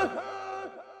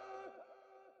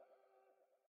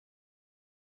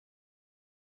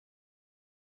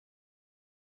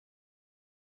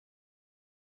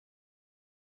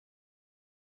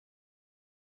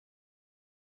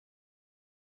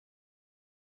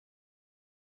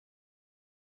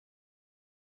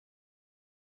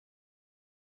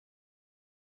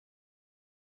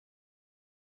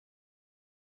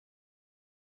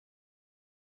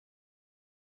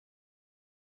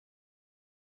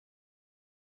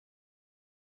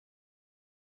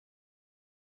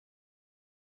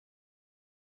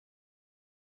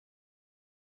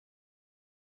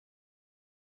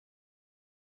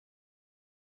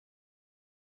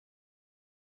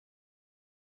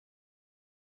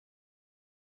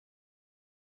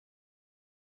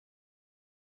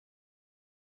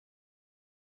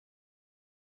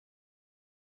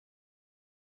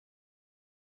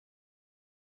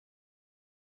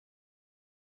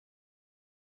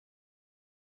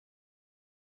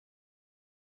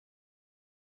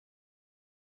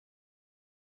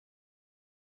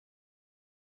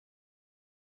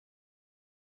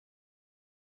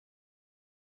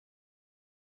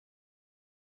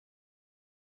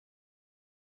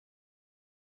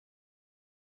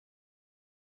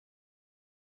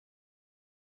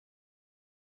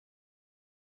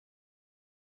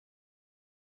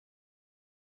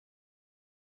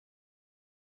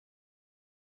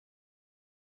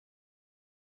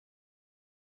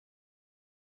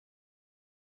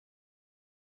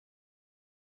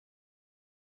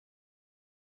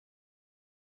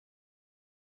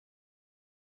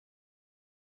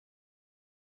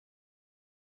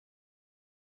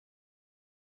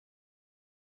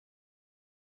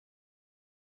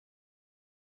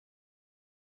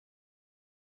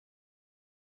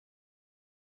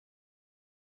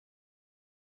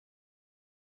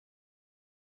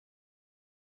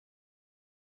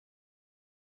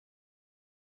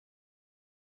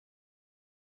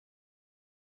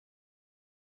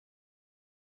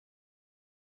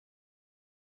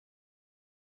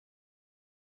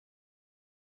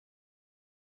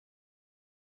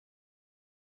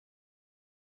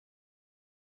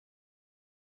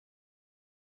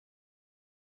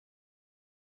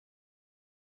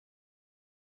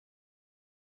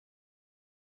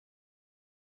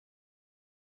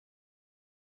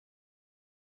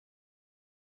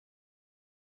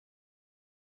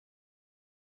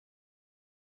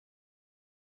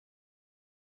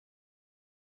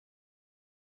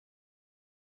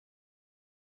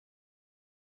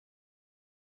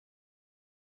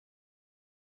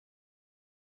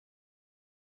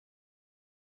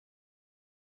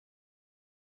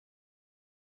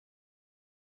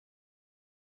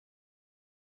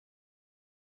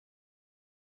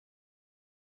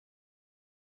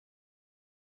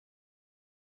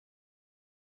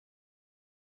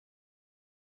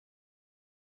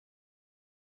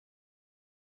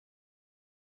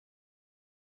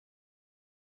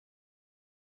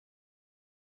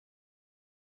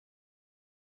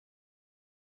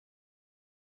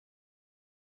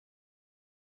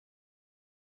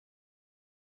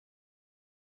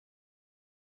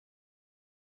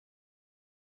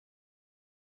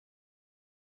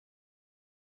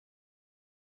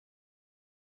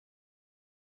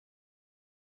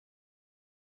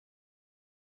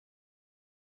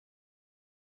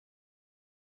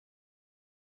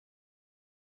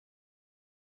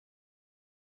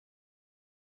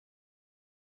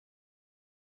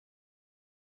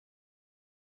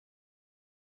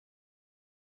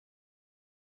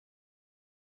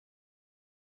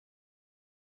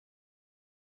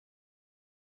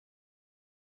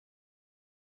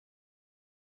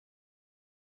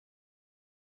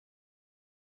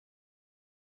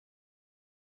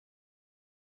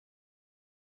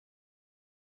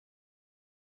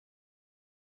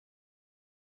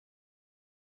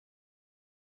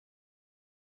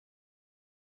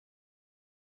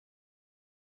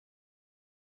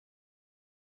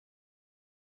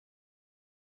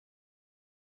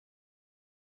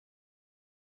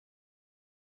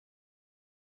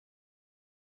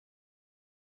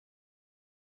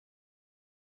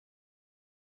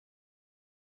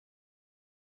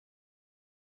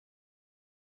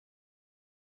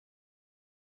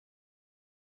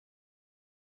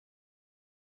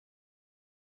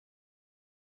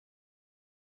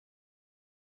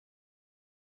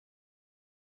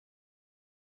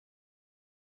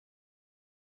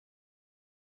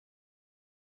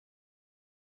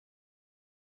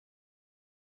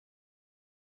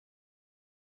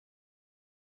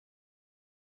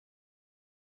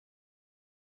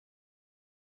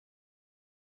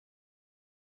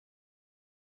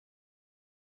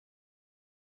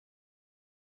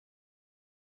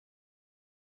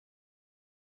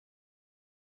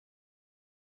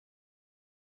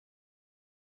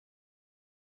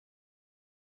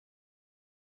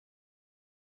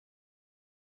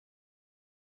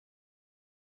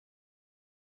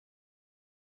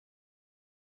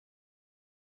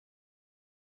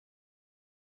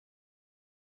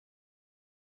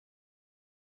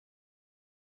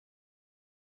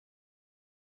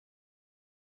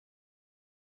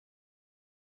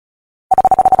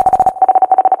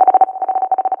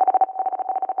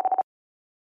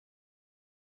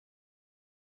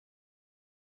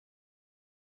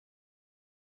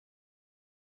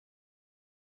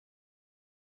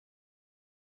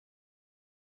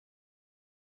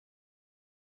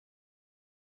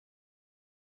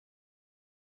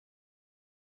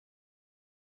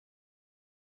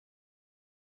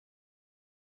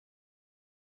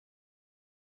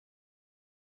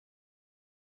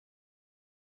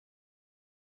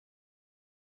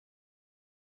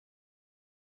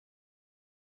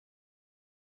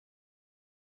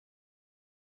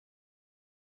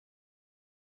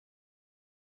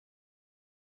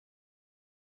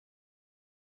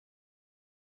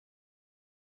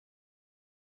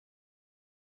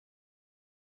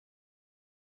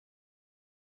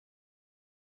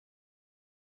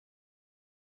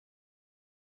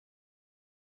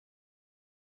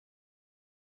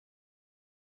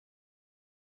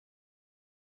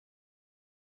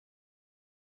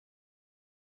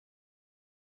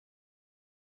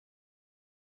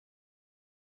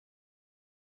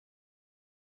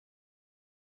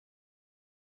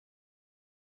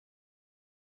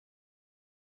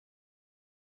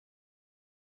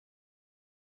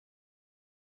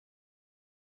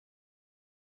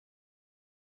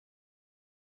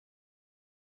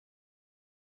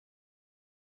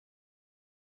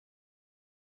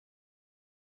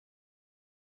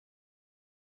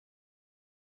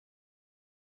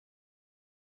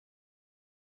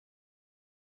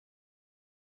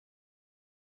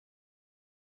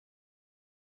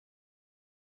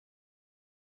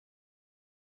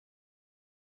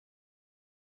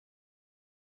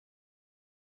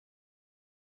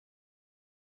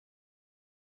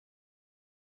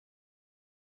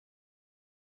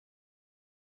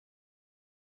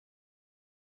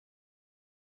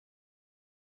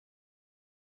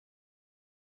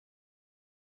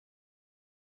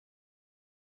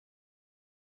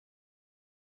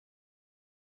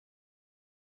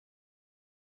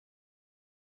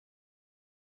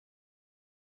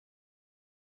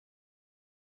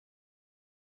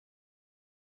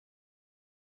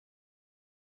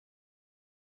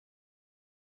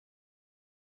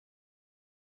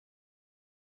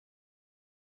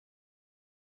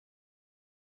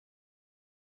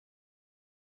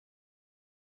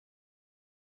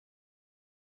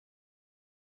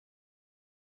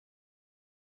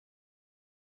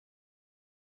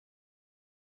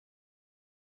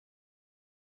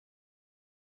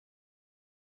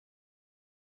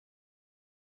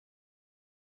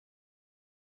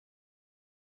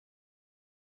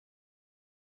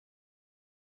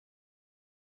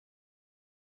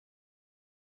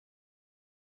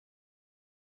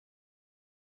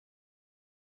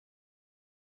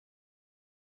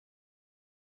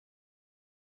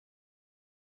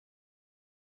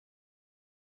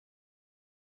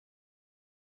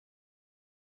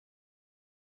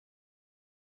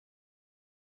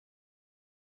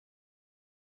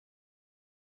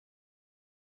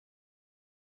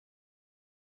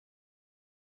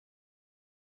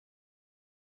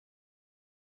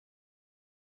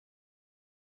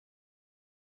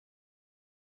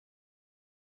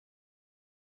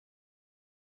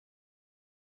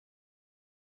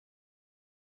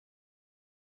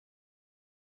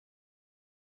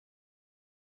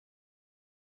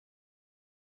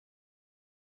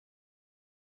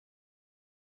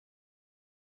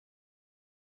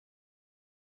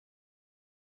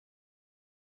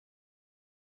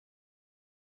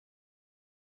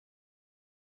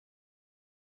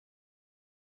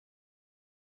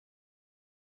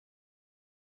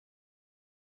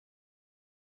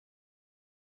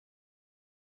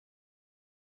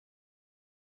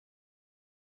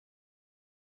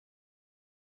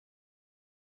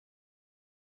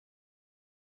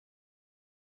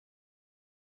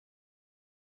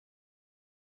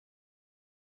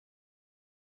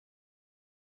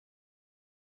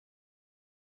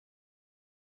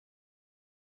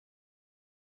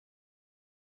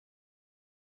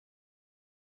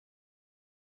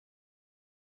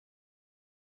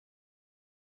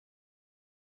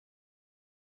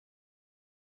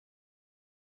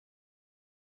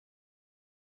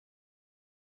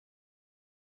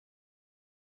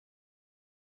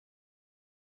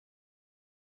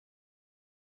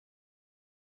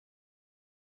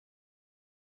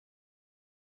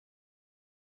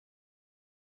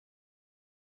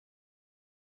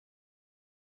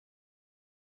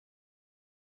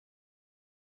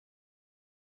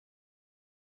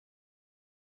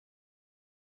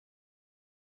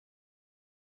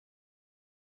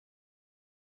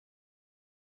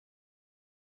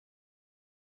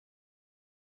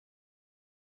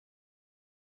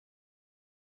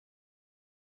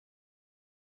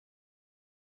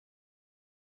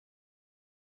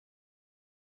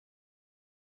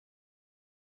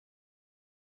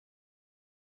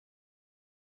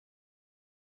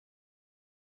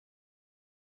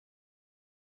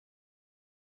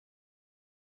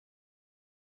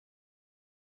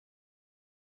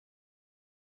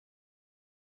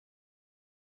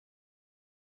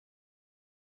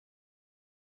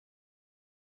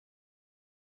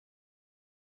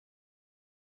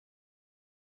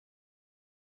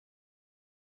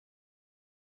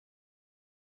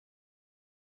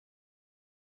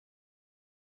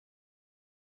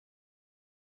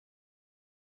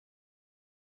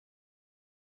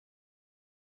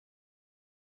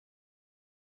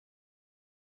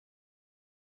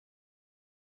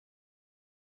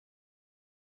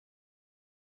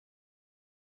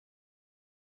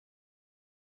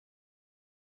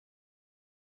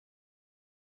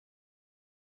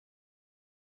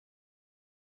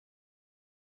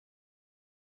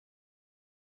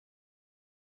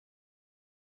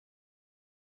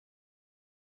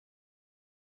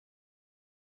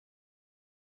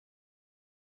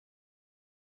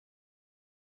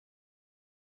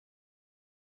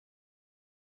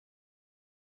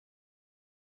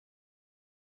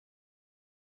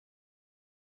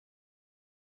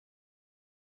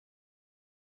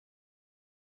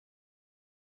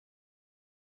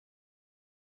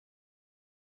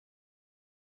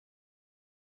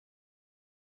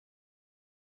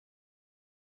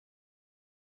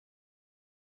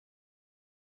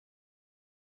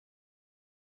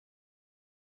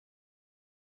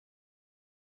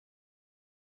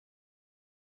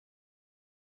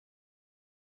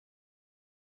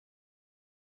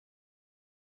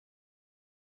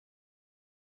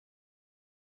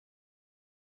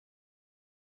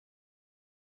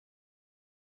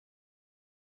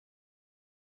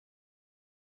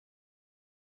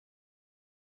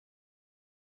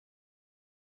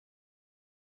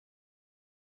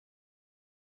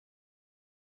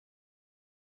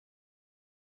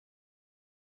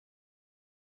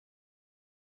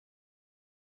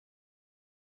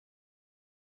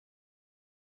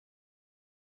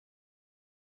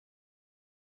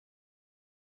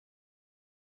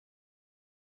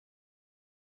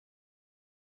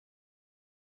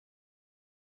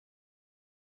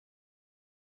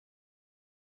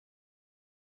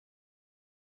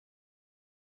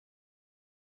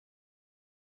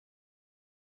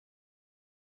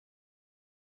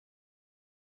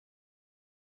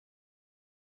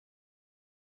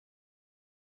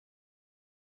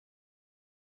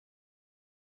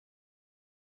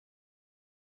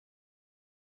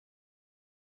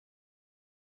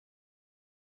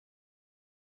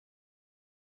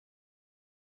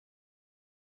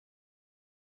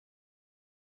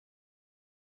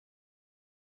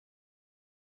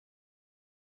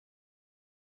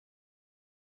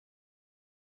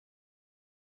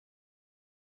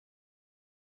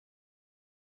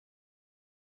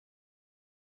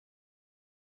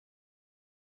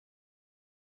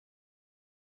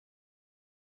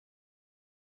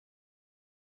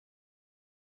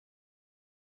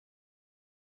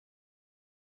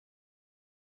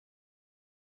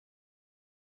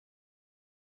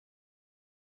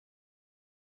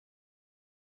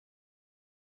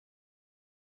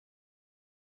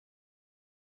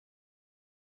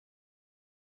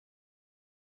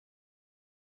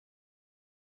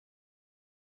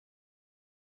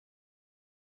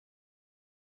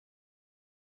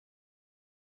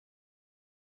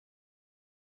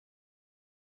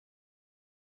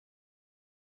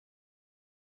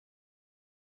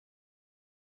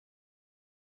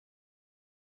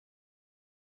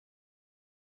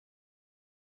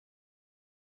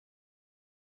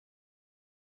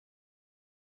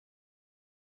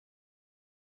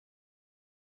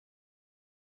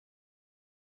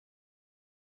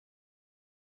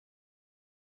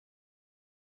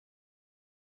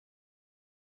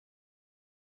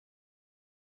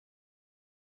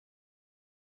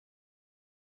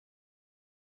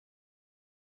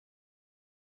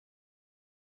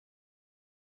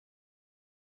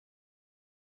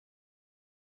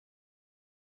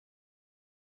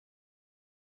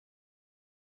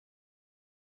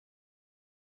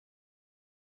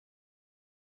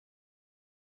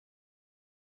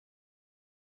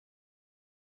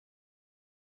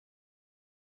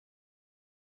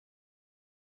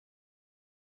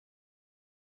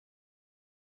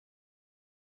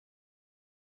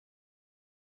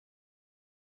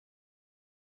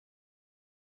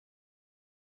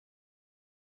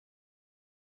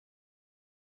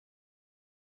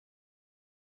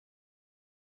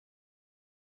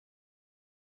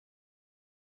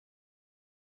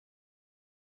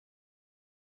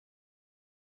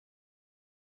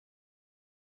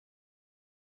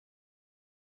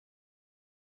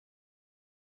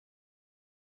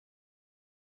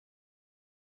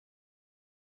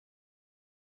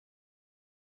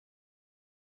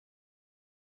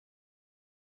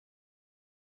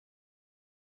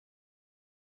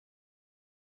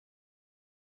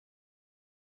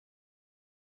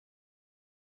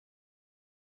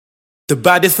 The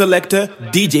baddest selector,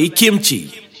 DJ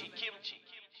Kimchi.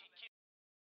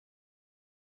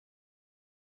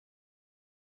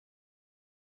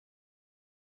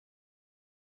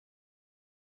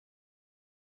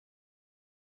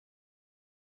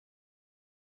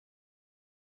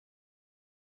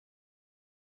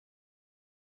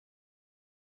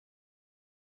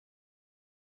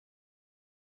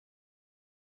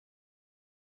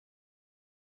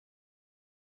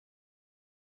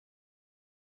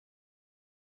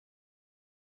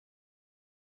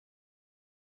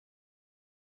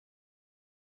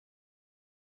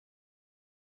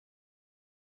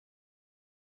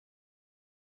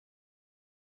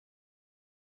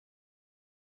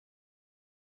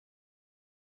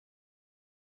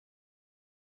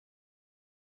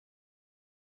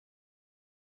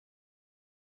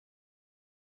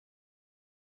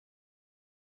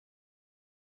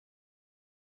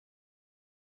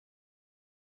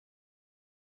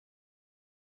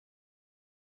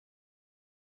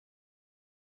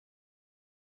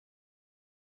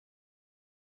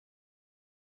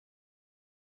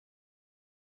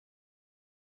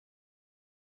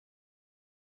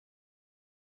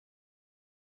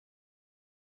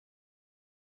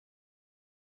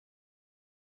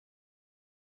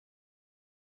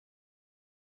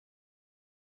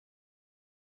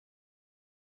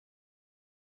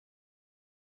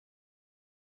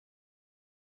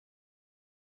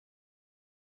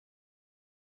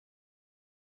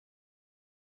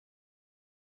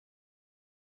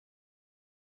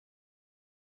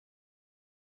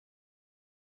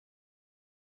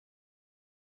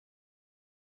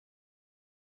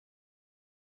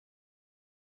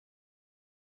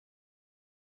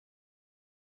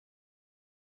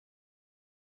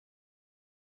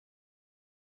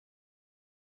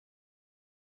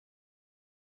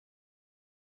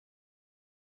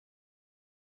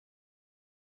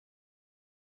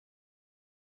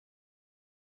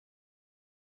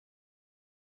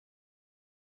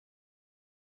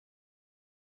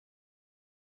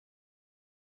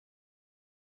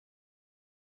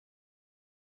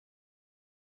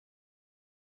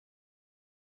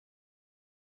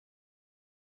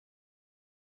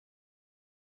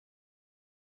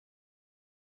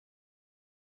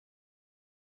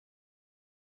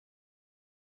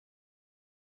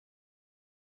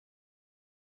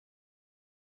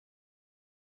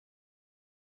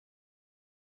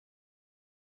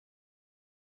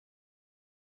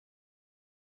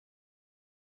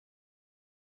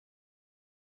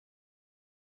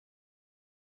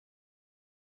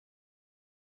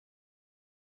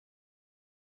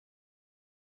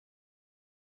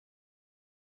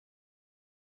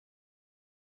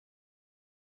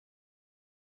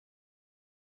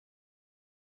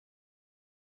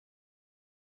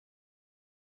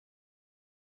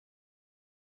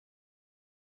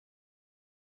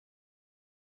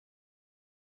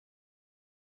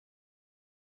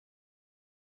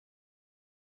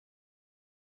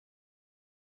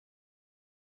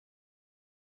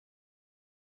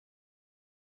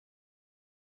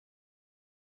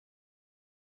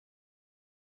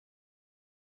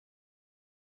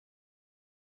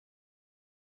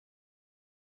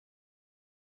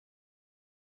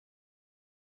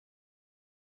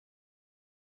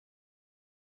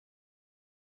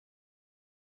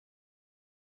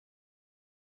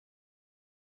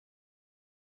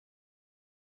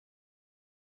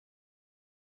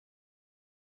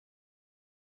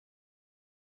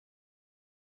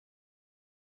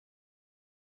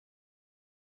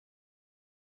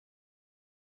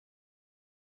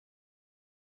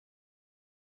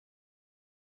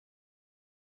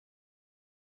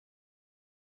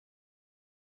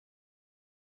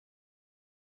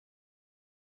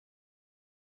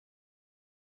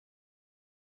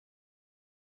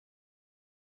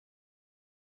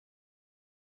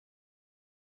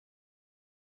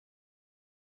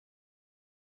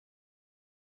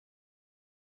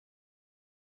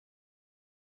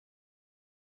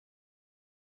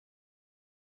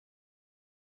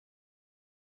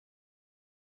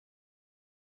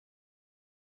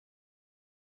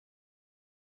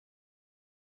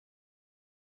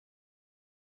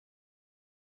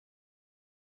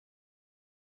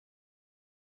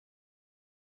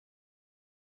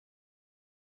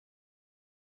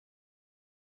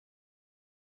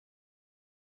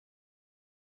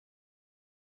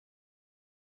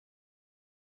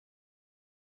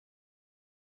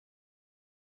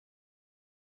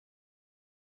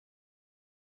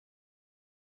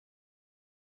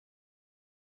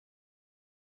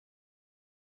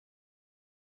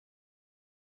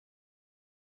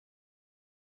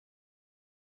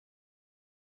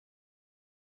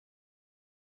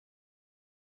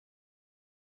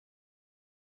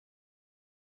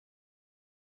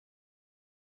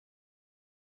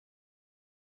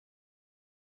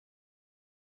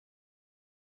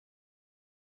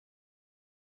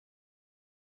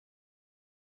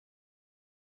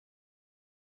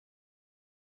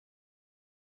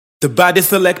 The baddest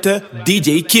selector,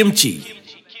 DJ Kimchi.